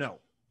 No.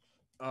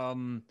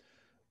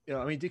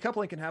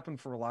 Decoupling can happen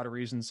for a lot of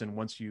reasons, and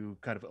once you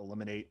kind of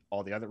eliminate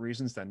all the other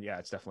reasons, then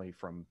it's definitely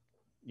from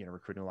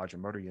recruiting larger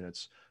motor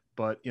units.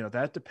 But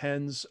that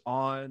depends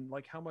on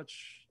like how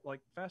much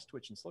like fast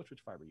twitch and slow twitch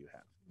fiber you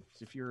have.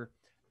 So if you're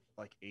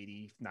like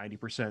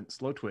 80-90%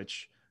 slow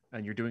twitch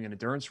and you're doing an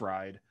endurance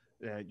ride,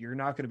 you're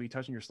not going to be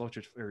touching your slow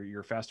twitch or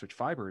your fast twitch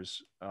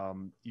fibers.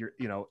 And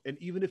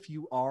even if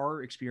you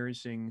are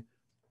experiencing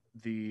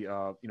the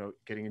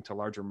getting into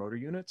larger motor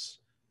units,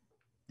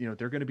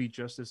 they're going to be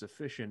just as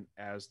efficient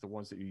as the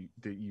ones that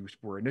you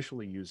were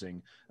initially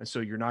using. And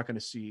so you're not going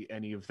to see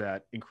any of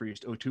that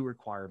increased O2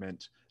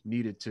 requirement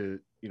needed to,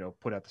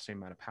 put out the same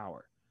amount of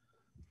power.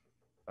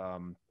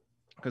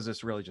 Because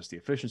it's really just the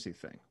efficiency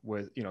thing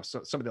with,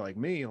 somebody like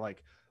me,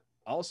 like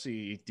I'll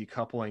see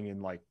decoupling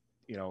in like,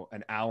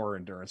 an hour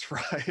endurance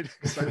ride.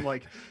 Cause I'm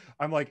like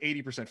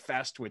 80%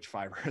 fast twitch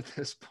fiber at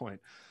this point.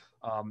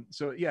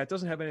 So yeah, it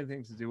doesn't have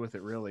anything to do with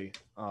it really.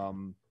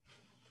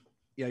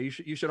 Yeah, you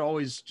should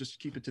always just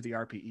keep it to the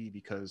RPE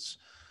because,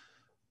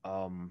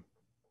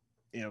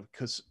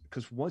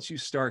 because once you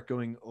start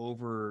going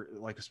over,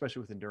 like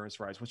especially with endurance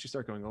rides, once you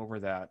start going over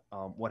that,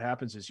 what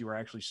happens is you are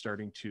actually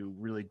starting to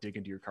really dig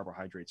into your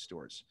carbohydrate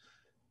stores,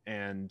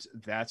 and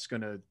that's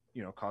going to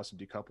cause some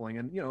decoupling.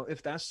 And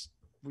if that's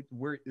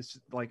where it's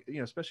like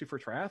especially for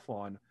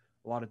triathlon,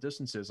 a lot of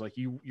distances, like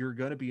you're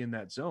going to be in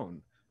that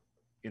zone,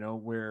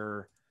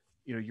 where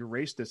your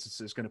race distance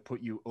is going to put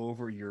you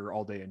over your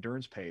all day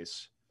endurance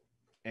pace.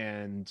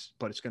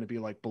 But it's going to be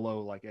like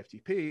below like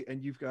FTP,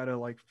 and you've got to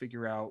like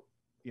figure out,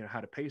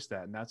 how to pace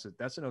that. And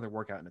that's another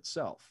workout in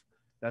itself.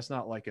 That's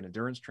not like an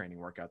endurance training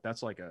workout.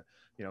 That's like a,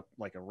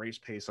 like a race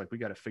pace. Like we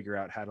got to figure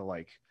out how to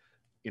like,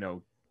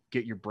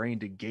 get your brain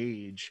to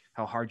gauge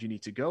how hard you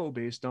need to go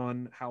based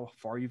on how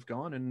far you've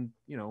gone. And,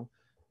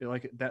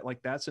 like that,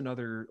 like that's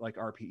another like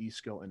RPE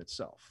skill in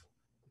itself.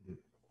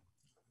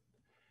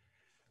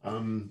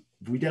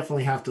 We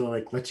definitely have to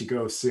like let you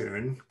go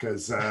soon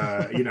because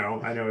I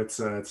know it's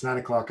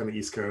 9:00 on the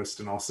East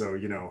Coast, and also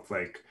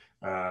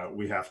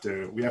we have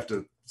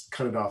to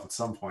cut it off at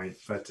some point.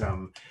 But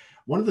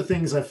one of the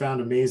things I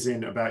found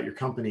amazing about your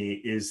company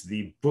is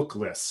the book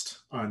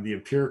list on the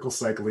Empirical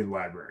Cycling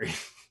Library.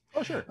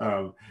 Oh sure.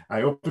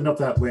 I opened up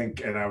that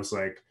link and I was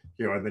like,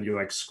 and then you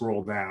like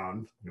scroll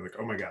down, you're like,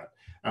 oh my God.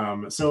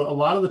 So a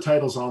lot of the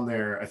titles on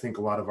there, I think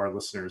a lot of our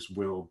listeners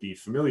will be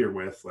familiar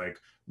with, like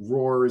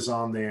Roar is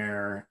on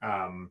there,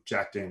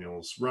 Jack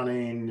Daniel's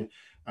Running.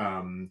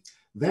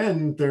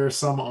 Then there are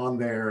some on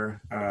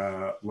there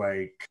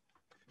like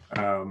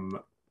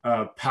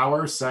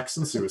Power, Sex,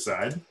 and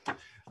Suicide.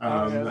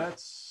 Yeah,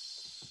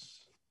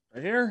 that's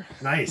right here.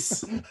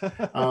 Nice.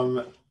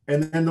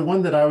 And then the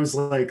one that I was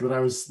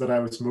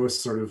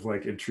most sort of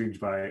like intrigued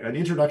by, an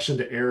introduction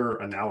to error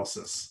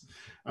analysis.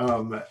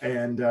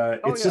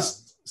 It's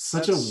just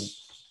such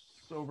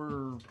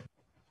over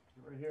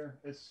right here.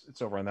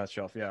 It's over on that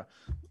shelf. Yeah.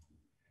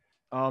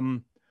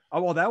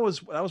 Well, that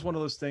was one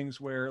of those things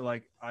where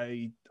like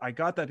I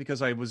got that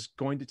because I was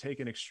going to take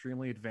an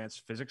extremely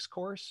advanced physics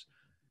course,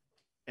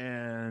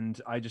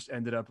 and I just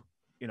ended up,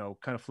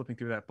 kind of flipping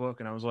through that book,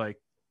 and I was like,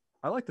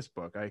 I like this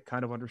book. I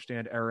kind of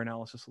understand error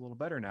analysis a little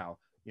better now.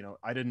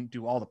 I didn't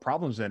do all the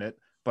problems in it,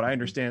 but I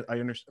understand,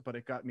 but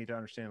it got me to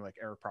understand like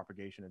error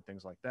propagation and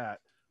things like that.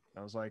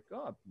 And I was like,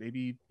 oh,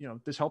 maybe,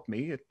 this helped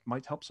me. It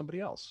might help somebody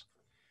else.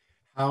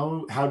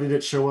 How did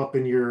it show up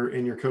in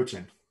your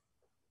coaching?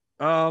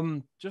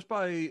 Just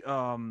by,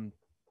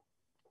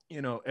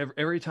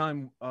 every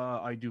time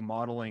I do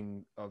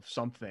modeling of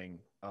something,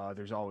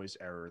 there's always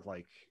error.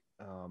 Like,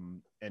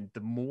 and the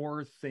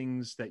more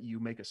things that you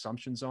make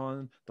assumptions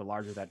on, the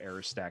larger that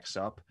error stacks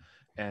up,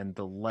 and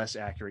the less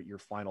accurate your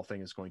final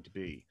thing is going to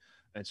be.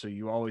 And so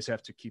you always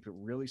have to keep it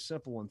really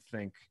simple and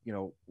think,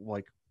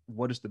 like,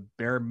 what is the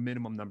bare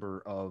minimum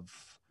number of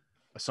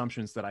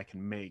assumptions that I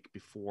can make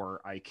before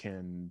I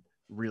can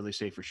really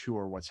say for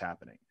sure what's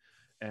happening.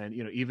 And,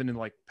 even in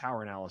like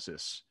power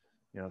analysis,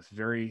 it's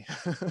very,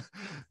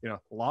 a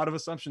lot of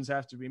assumptions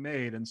have to be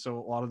made. And so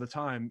a lot of the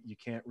time you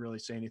can't really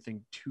say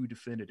anything too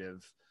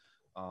definitive.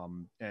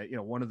 And,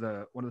 one of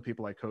the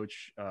people I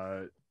coach,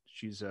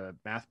 she's a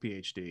math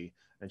PhD,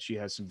 and she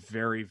has some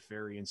very,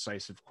 very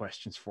incisive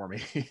questions for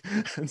me.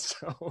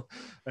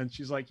 and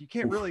she's like, you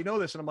can't really know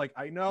this. And I'm like,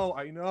 I know,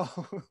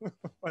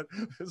 but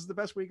this is the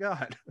best we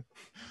got.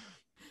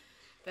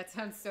 That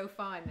sounds so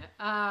fun.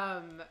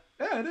 Yeah,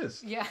 it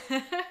is. Yeah.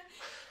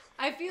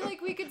 I feel like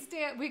we could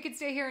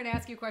stay here and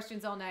ask you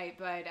questions all night,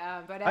 but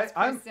as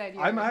Chris said,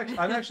 I'm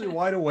actually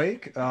wide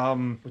awake,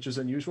 which is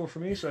unusual for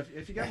me. So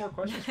if you got more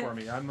questions for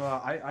me,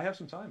 I have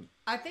some time.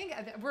 I think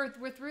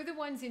we're through the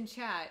ones in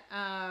chat.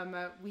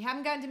 We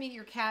haven't gotten to meet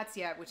your cats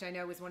yet, which I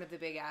know was one of the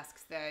big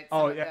asks that.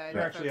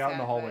 They're actually out in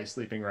the hallway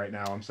sleeping right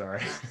now. I'm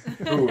sorry.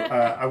 Ooh,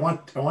 I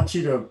want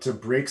you to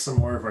break some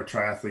more of our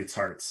triathletes'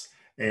 hearts.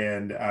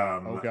 And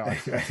oh God,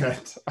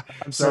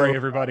 I'm sorry,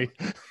 everybody.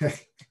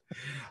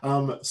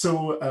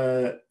 So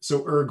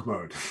erg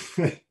mode,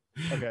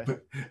 okay,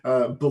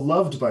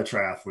 beloved by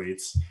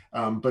triathletes,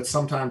 but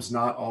sometimes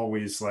not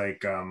always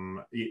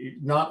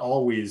not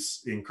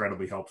always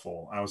incredibly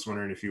helpful. I was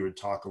wondering if you would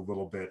talk a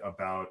little bit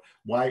about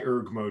why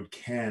erg mode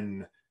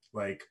can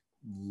like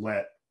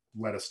let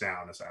us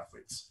down as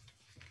athletes.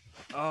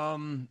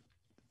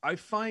 I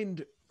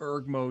find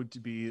erg mode to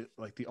be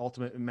like the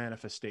ultimate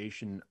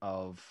manifestation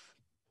of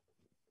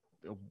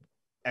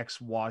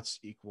X watts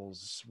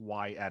equals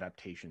Y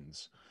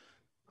adaptations.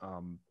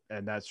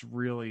 And that's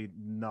really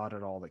not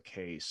at all the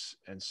case.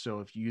 And so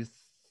if you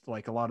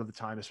like a lot of the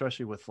time,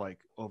 especially with like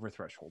over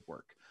threshold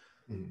work,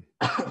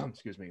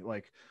 excuse me,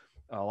 like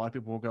a lot of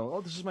people will go,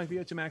 oh, this is my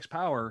VO2 max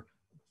power.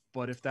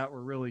 But if that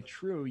were really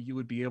true, you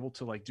would be able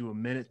to like do a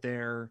minute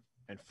there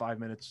and 5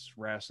 minutes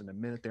rest and a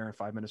minute there and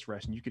 5 minutes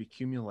rest. And you could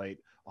accumulate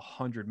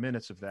 100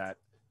 minutes of that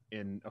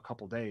in a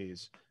couple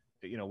days,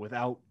 you know,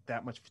 without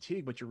that much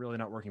fatigue, but you're really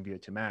not working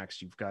VO2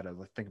 max. You've got to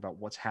think about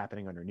what's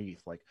happening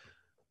underneath. Like,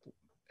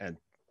 and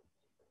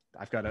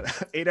I've got an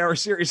 8-hour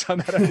series on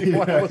that if you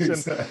want to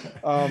listen.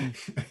 Exactly.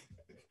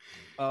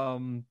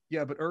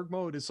 Yeah, but erg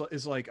mode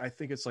is like, I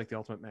think it's like the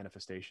ultimate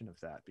manifestation of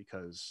that,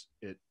 because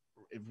it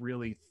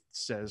really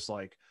says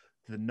like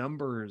the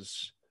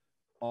numbers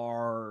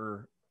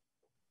are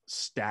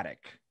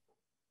static,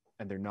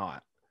 and they're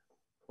not.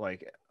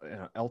 Like, you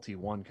know,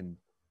 LT1 can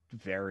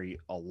vary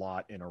a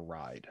lot in a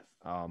ride.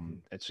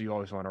 And so you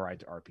always want to ride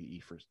to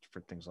RPE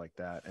for things like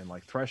that. And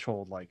like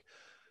threshold, like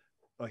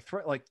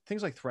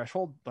things like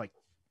threshold, like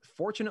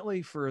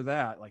fortunately for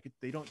that, like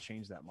they don't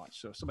change that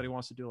much. So if somebody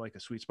wants to do like a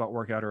sweet spot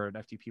workout or an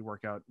FTP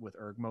workout with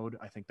erg mode,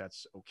 I think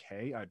that's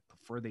okay. I'd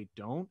prefer they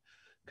don't,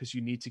 because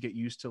you need to get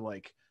used to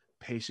like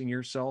pacing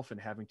yourself and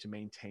having to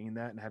maintain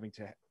that and having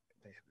to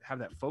have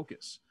that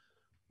focus,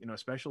 you know,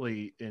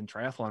 especially in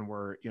triathlon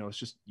where, you know, it's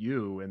just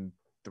you and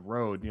the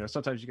road. You know,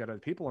 sometimes you got other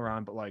people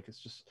around, but like, it's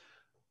just,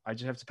 I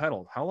just have to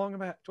pedal. How long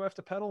do I have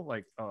to pedal?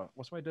 Like,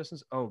 what's my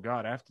distance? Oh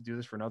God, I have to do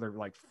this for another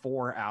like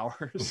 4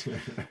 hours.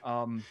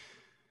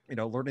 You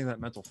know, learning that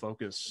mental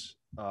focus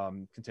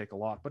can take a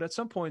lot, but at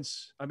some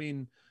points, I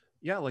mean,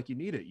 yeah, like you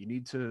need it. You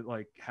need to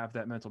like have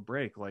that mental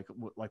break. Like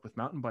with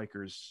mountain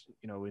bikers,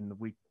 you know, in the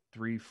week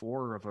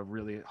 3-4 of a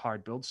really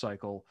hard build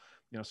cycle,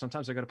 you know,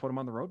 sometimes I got to put them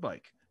on the road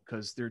bike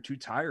because they're too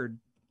tired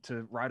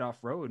to ride off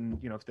road. And,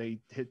 you know, if they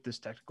hit this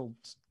technical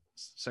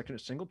second or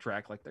single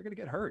track, like they're going to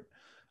get hurt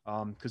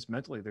because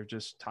mentally they're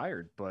just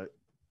tired, but,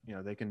 you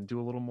know, they can do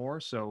a little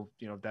more. So,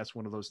 you know, that's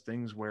one of those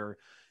things where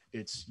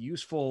it's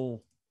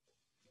useful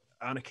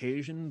on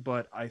occasion,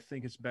 but I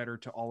think it's better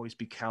to always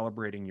be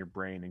calibrating your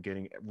brain and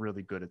getting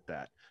really good at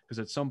that. Because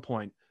at some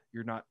point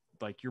you're not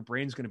like, your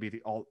brain's going to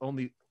be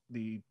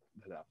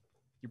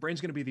your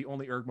brain's going to be the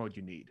only erg mode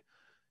you need.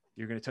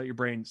 You're going to tell your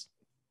brain,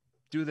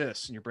 do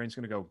this, and your brain's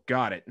going to go,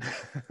 got it.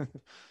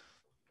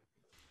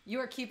 You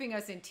are keeping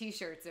us in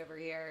t-shirts over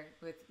here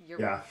with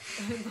your,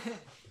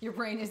 your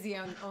brain is the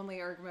only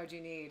erg mode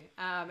you need.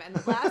 And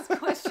the last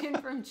question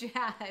from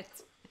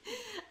chat,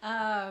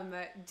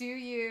 do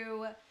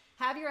you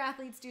have your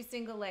athletes do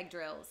single leg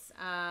drills?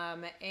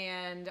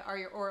 And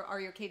are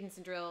your cadence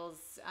and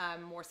drills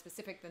more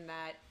specific than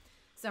that?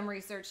 Some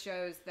research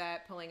shows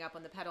that pulling up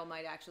on the pedal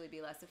might actually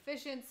be less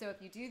efficient. So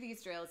if you do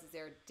these drills, is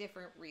there a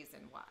different reason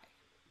why?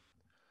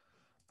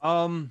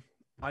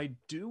 I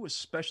do,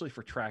 especially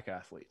for track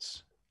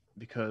athletes,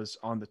 because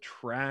on the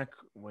track,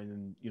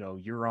 when, you know,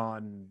 you're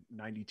on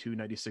 92,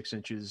 96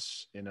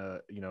 inches in a,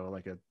 you know,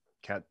 like a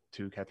cat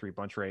 2, cat 3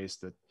 bunch race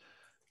that,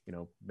 you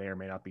know, may or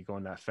may not be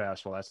going that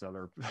fast. Well, that's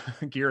another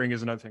gearing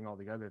is another thing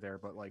altogether there,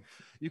 but like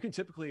you can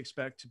typically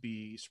expect to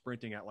be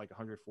sprinting at like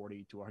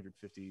 140 to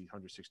 150,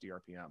 160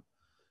 RPM.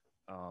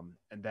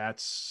 And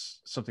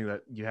that's something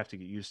that you have to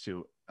get used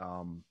to.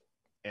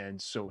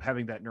 And so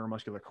having that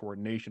neuromuscular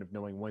coordination of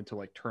knowing when to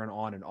like turn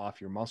on and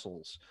off your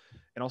muscles,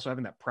 and also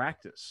having that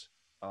practice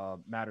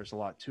matters a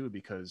lot too,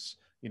 because,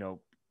 you know,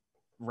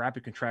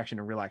 rapid contraction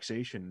and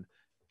relaxation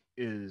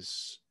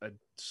is a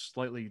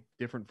slightly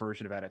different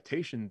version of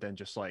adaptation than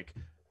just like,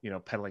 you know,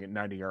 pedaling at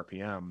 90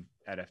 RPM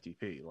at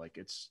FTP. Like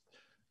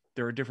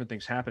there are different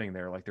things happening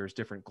there. Like there's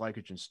different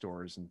glycogen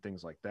stores and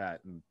things like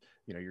that. And,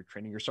 you know, you're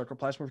training your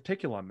sarcoplasmic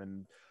reticulum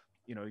and,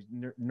 you know,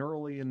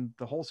 neurally and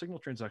the whole signal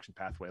transduction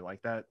pathway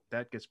like that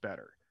gets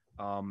better.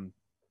 You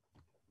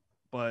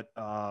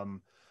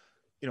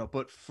know,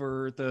 but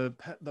for the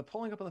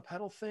pulling up on the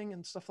pedal thing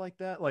and stuff like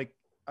that, like,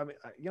 I mean,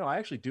 you know, I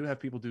actually do have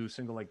people do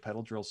single leg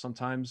pedal drills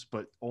sometimes,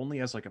 but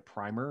only as like a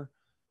primer,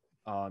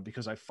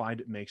 because I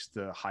find it makes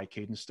the high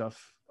cadence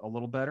stuff a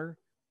little better.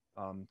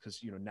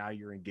 Because, you know, now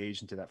you're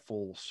engaged into that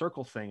full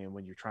circle thing. And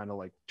when you're trying to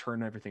like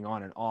turn everything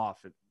on and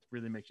off, it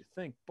really makes you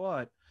think.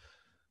 But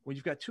when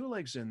you've got two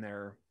legs in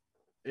there,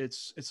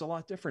 it's a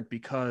lot different,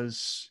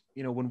 because,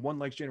 you know, when one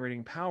leg's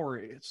generating power,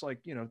 it's like,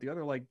 you know, the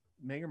other leg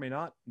may or may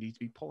not need to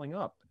be pulling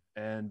up.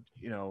 And,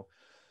 you know,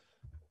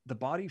 the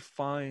body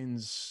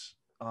finds,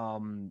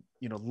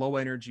 you know, low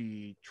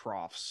energy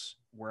troughs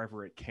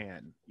wherever it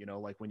can, you know,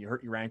 like when you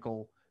hurt your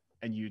ankle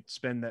and you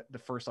spend the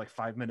first like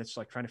 5 minutes,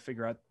 like trying to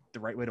figure out the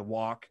right way to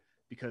walk,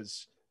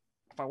 because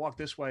if I walk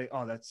this way,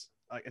 oh, that's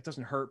like, it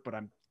doesn't hurt, but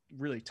I'm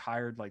really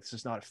tired. Like this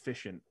is not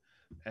efficient.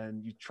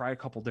 And you try a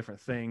couple different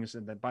things,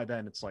 and then by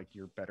then it's like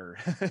you're better.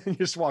 You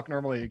just walk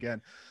normally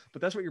again.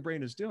 But that's what your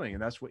brain is doing,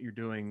 and that's what you're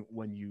doing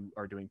when you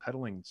are doing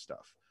pedaling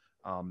stuff.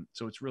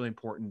 So it's really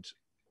important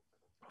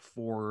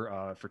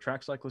for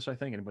track cyclists, I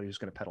think, anybody who's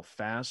going to pedal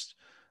fast.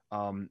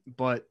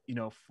 But, you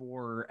know,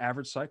 for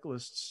average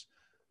cyclists,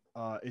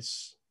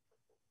 it's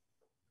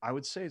I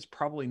would say it's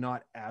probably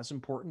not as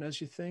important as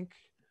you think.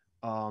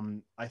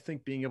 I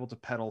think being able to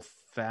pedal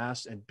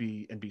fast and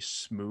be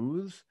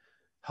smooth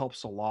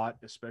helps a lot,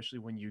 especially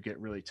when you get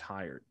really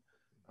tired.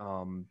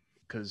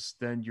 Because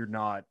then you're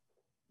not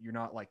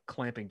like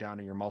clamping down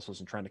on your muscles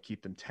and trying to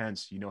keep them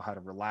tense. You know how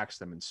to relax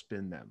them and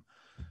spin them.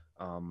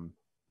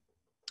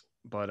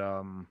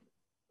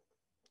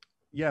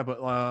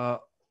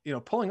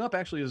 Pulling up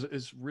actually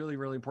is really,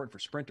 really important for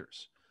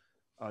sprinters.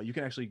 You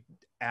can actually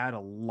add a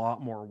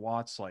lot more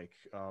watts, like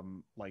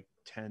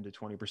 10 to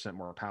 20%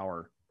 more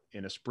power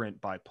in a sprint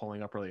by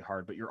pulling up really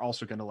hard, but you're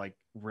also going to like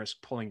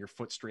risk pulling your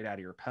foot straight out of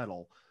your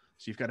pedal.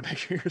 So you've got to make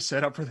sure you're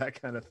set up for that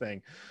kind of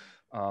thing.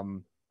 But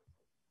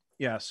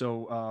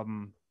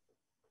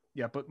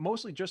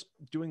mostly just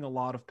doing a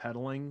lot of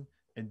pedaling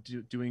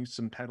and doing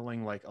some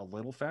pedaling like a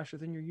little faster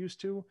than you're used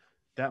to.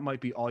 That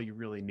might be all you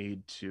really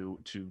need to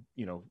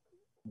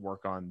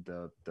work on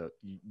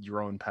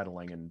your own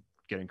pedaling and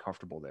getting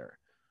comfortable there.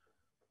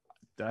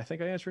 Did I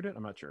think I answered it?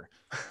 I'm not sure.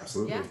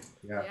 Absolutely.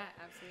 Yeah,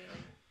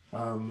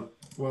 absolutely.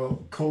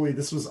 Well, Kolie,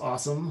 this was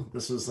awesome.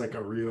 This was like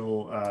a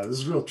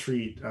real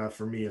treat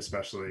for me,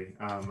 especially.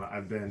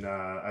 I've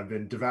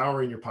been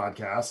devouring your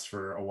podcast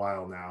for a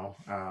while now,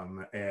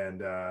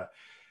 and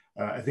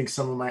I think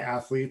some of my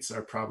athletes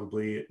are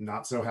probably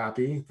not so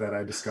happy that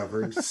I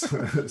discovered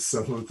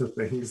some of the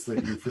things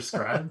that you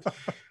prescribed.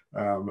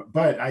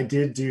 But I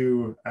did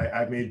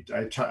I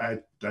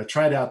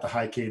tried out the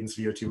high cadence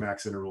VO2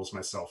 max intervals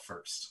myself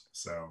first.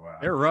 So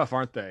they're rough,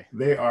 aren't they?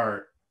 They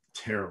are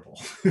terrible.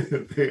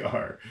 They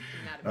are.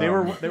 They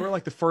were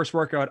like the first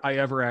workout I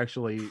ever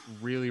actually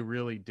really,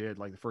 really did,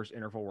 like the first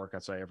interval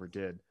workouts I ever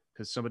did,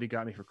 because somebody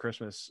got me for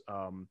Christmas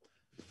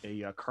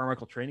a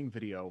Carmichael training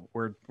video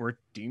where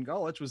Dean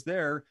Gullich was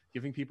there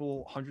giving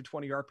people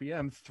 120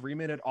 RPM,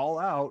 3-minute all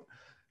out.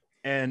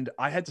 And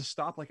I had to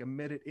stop like a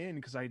minute in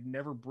because I'd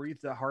never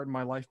breathed that hard in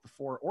my life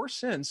before or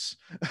since.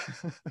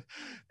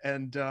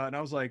 and I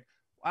was like,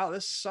 wow,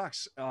 this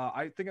sucks.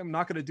 I think I'm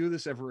not going to do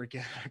this ever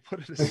again. I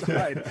put it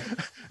aside.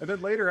 And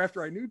then later,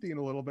 after I knew Dean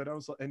a little bit,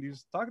 and he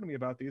was talking to me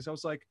about these, I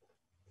was like,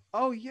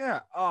 oh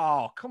yeah.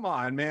 Oh, come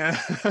on, man.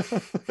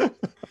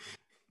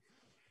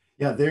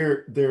 Yeah,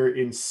 they're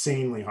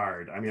insanely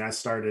hard. I mean, I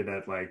started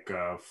at like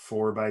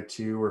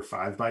 4x2 or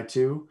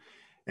 5x2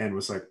 and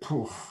was like,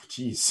 oh,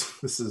 geez,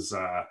 this is,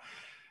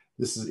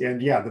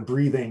 and yeah, the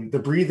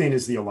breathing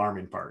is the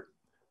alarming part.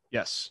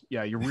 Yes.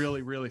 Yeah. You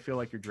really, really feel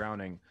like you're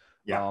drowning.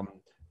 Yeah.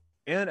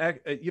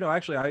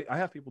 Actually I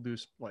have people do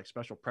like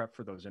special prep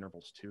for those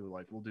intervals too.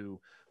 Like we'll do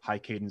high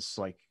cadence,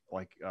 like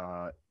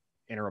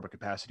anaerobic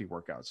capacity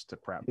workouts to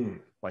prep,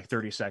 like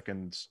 30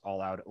 seconds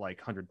all out at like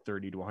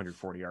 130 to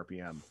 140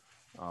 RPM.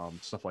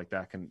 Stuff like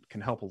that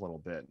can help a little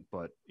bit,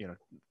 but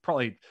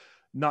probably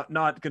not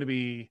going to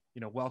be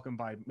welcomed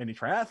by many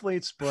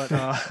triathletes, but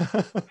I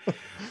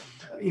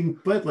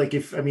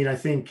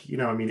think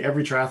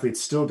every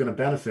triathlete's still going to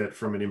benefit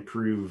from an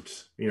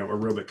improved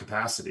aerobic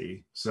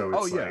capacity. So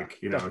it's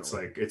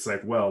it's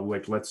like well,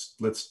 like let's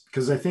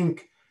because I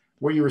think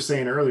what you were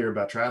saying earlier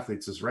about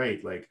triathletes is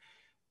right. Like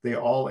they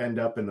all end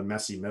up in the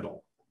messy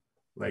middle.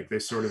 Like they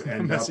sort of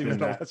end up in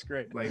that, that's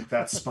great. Like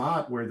that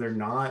spot where they're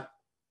not.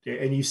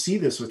 And you see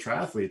this with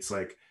triathletes,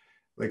 like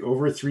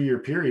over a 3-year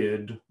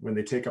period, when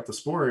they take up the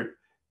sport,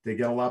 they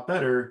get a lot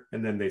better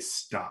and then they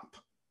stop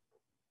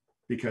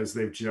because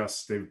they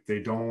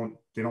don't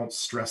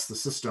stress the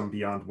system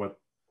beyond what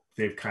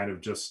they've kind of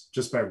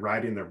just by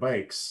riding their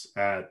bikes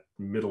at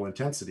middle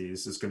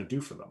intensities is going to do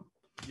for them.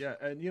 Yeah.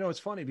 And it's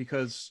funny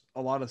because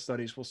a lot of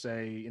studies will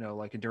say,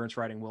 like endurance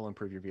riding will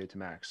improve your VO2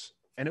 max,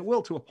 and it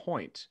will to a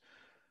point.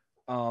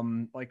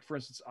 Like for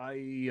instance,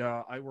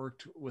 I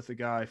worked with a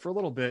guy for a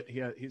little bit.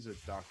 He's a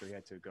doctor. He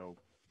had to go,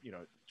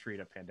 treat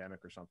a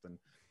pandemic or something.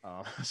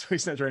 So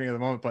he's not training at the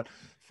moment, but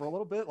for a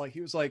little bit, like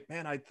he was like,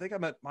 man, I think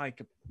I'm at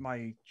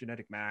my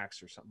genetic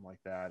max or something like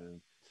that.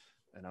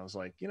 And I was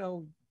like,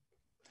 well,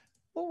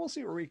 we'll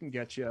see where we can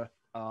get you.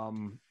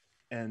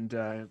 He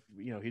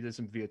did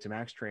some VO2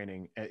 max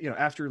training,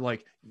 after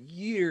like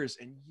years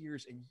and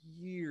years and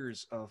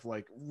years of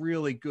like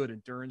really good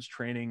endurance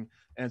training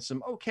and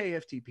some okay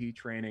FTP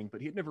training,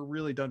 but he'd never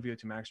really done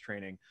VO2 max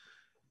training.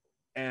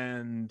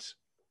 And,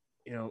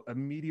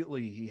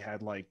 immediately he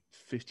had like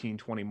 15,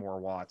 20 more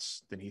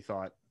watts than he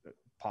thought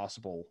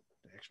possible.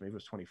 Actually, maybe it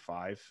was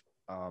 25.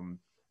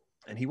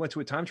 And he went to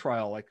a time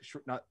trial, like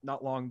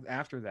not long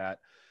after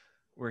that,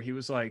 where he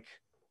was like,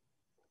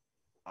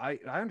 I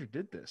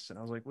underdid this. And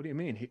I was like, what do you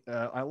mean?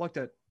 I looked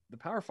at the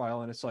power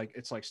file and it's like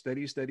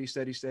steady.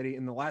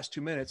 In the last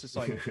 2 minutes, it's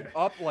like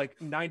up like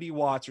 90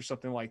 watts or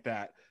something like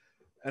that.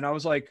 And I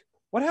was like,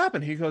 what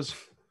happened? He goes,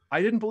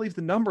 I didn't believe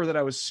the number that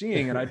I was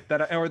seeing and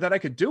that I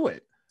could do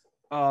it.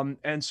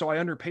 And so I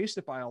underpaced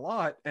it by a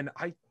lot. And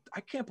I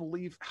can't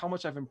believe how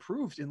much I've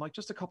improved in like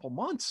just a couple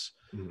months.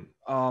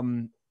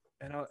 And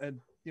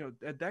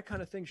that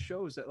kind of thing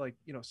shows that like,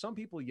 some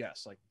people,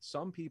 yes, like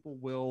some people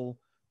will,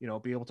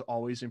 be able to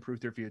always improve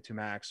their VO2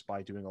 max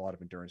by doing a lot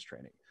of endurance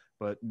training,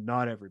 but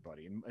not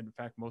everybody. And in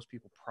fact, most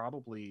people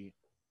probably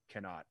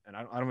cannot. And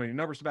I don't have any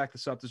numbers to back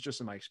this up. This is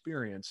just in my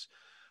experience.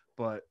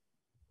 But,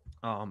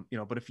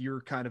 but if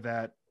you're kind of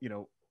at,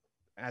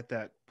 at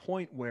that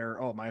point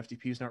where, oh, my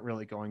FTP is not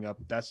really going up,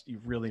 you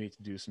really need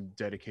to do some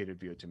dedicated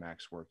VO2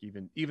 max work,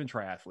 even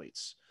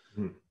triathletes.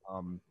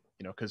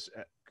 Because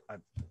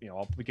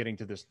I'll be getting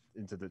to this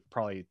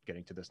probably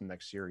getting to this in the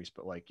next series,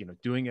 but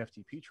doing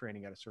FTP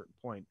training at a certain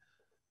point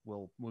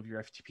will move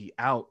your FTP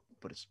out,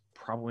 but it's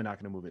probably not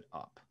going to move it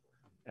up.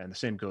 And the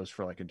same goes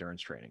for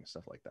endurance training and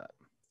stuff like that.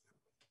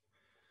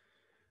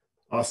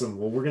 Awesome.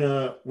 Well, we're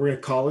gonna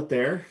call it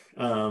there.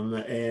 You're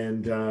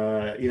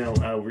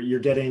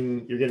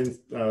getting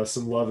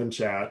some love in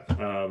chat.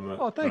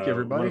 Thank you,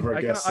 everybody.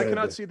 I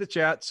cannot see the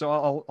chat,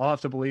 so I'll have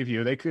to believe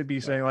you. They could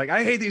be saying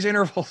I hate these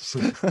intervals.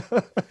 There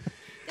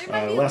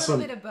might be a little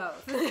bit of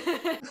both.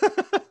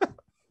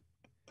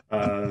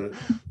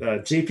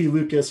 JP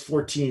Lucas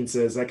 14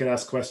 says, I could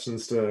ask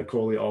questions to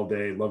Kolie all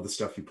day. Love the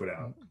stuff you put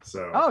out.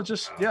 So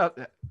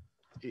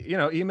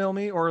email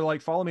me or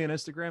follow me on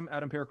Instagram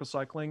at Empirical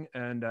Cycling,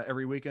 and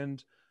every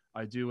weekend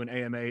I do an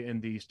AMA in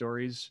the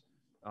stories,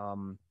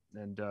 and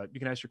you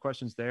can ask your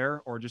questions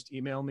there or just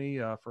email me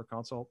for a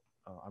consult.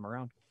 I'm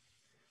around.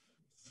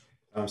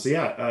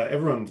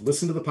 Everyone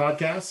listen to the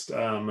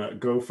podcast.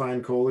 Go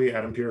find Kolie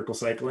at Empirical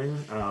Cycling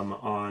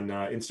on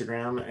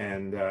Instagram,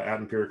 and at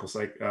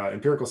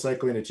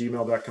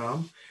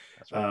empiricalcycling@gmail.com.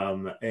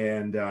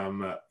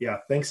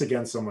 Thanks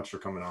again so much for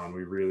coming on.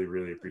 We really,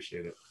 really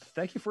appreciate it.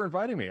 Thank you for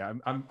inviting me.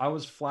 I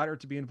was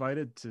flattered to be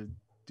invited to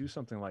do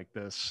something like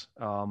this.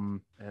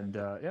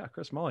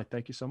 Chris Molly,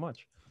 thank you so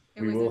much.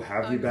 We will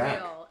have you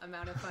back.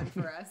 Amount of fun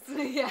for us.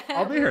 Yeah,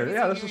 I'll be here.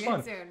 Yeah, this was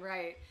fun. Soon,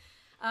 right?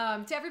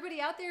 To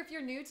everybody out there, if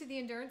you're new to the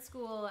Endurance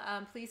School,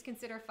 please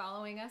consider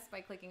following us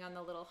by clicking on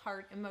the little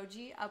heart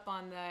emoji up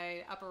on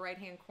the upper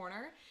right-hand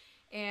corner.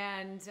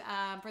 And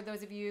for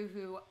those of you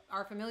who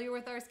are familiar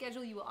with our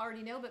schedule, you will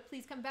already know, but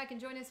please come back and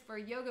join us for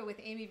yoga with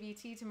Amy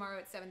VT tomorrow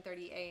at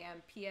 7:30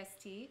 a.m.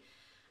 PST.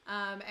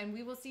 And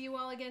we will see you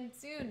all again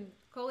soon.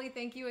 Kolie,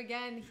 thank you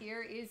again.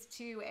 Here is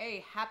to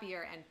a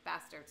happier and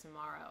faster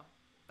tomorrow.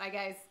 Bye,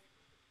 guys.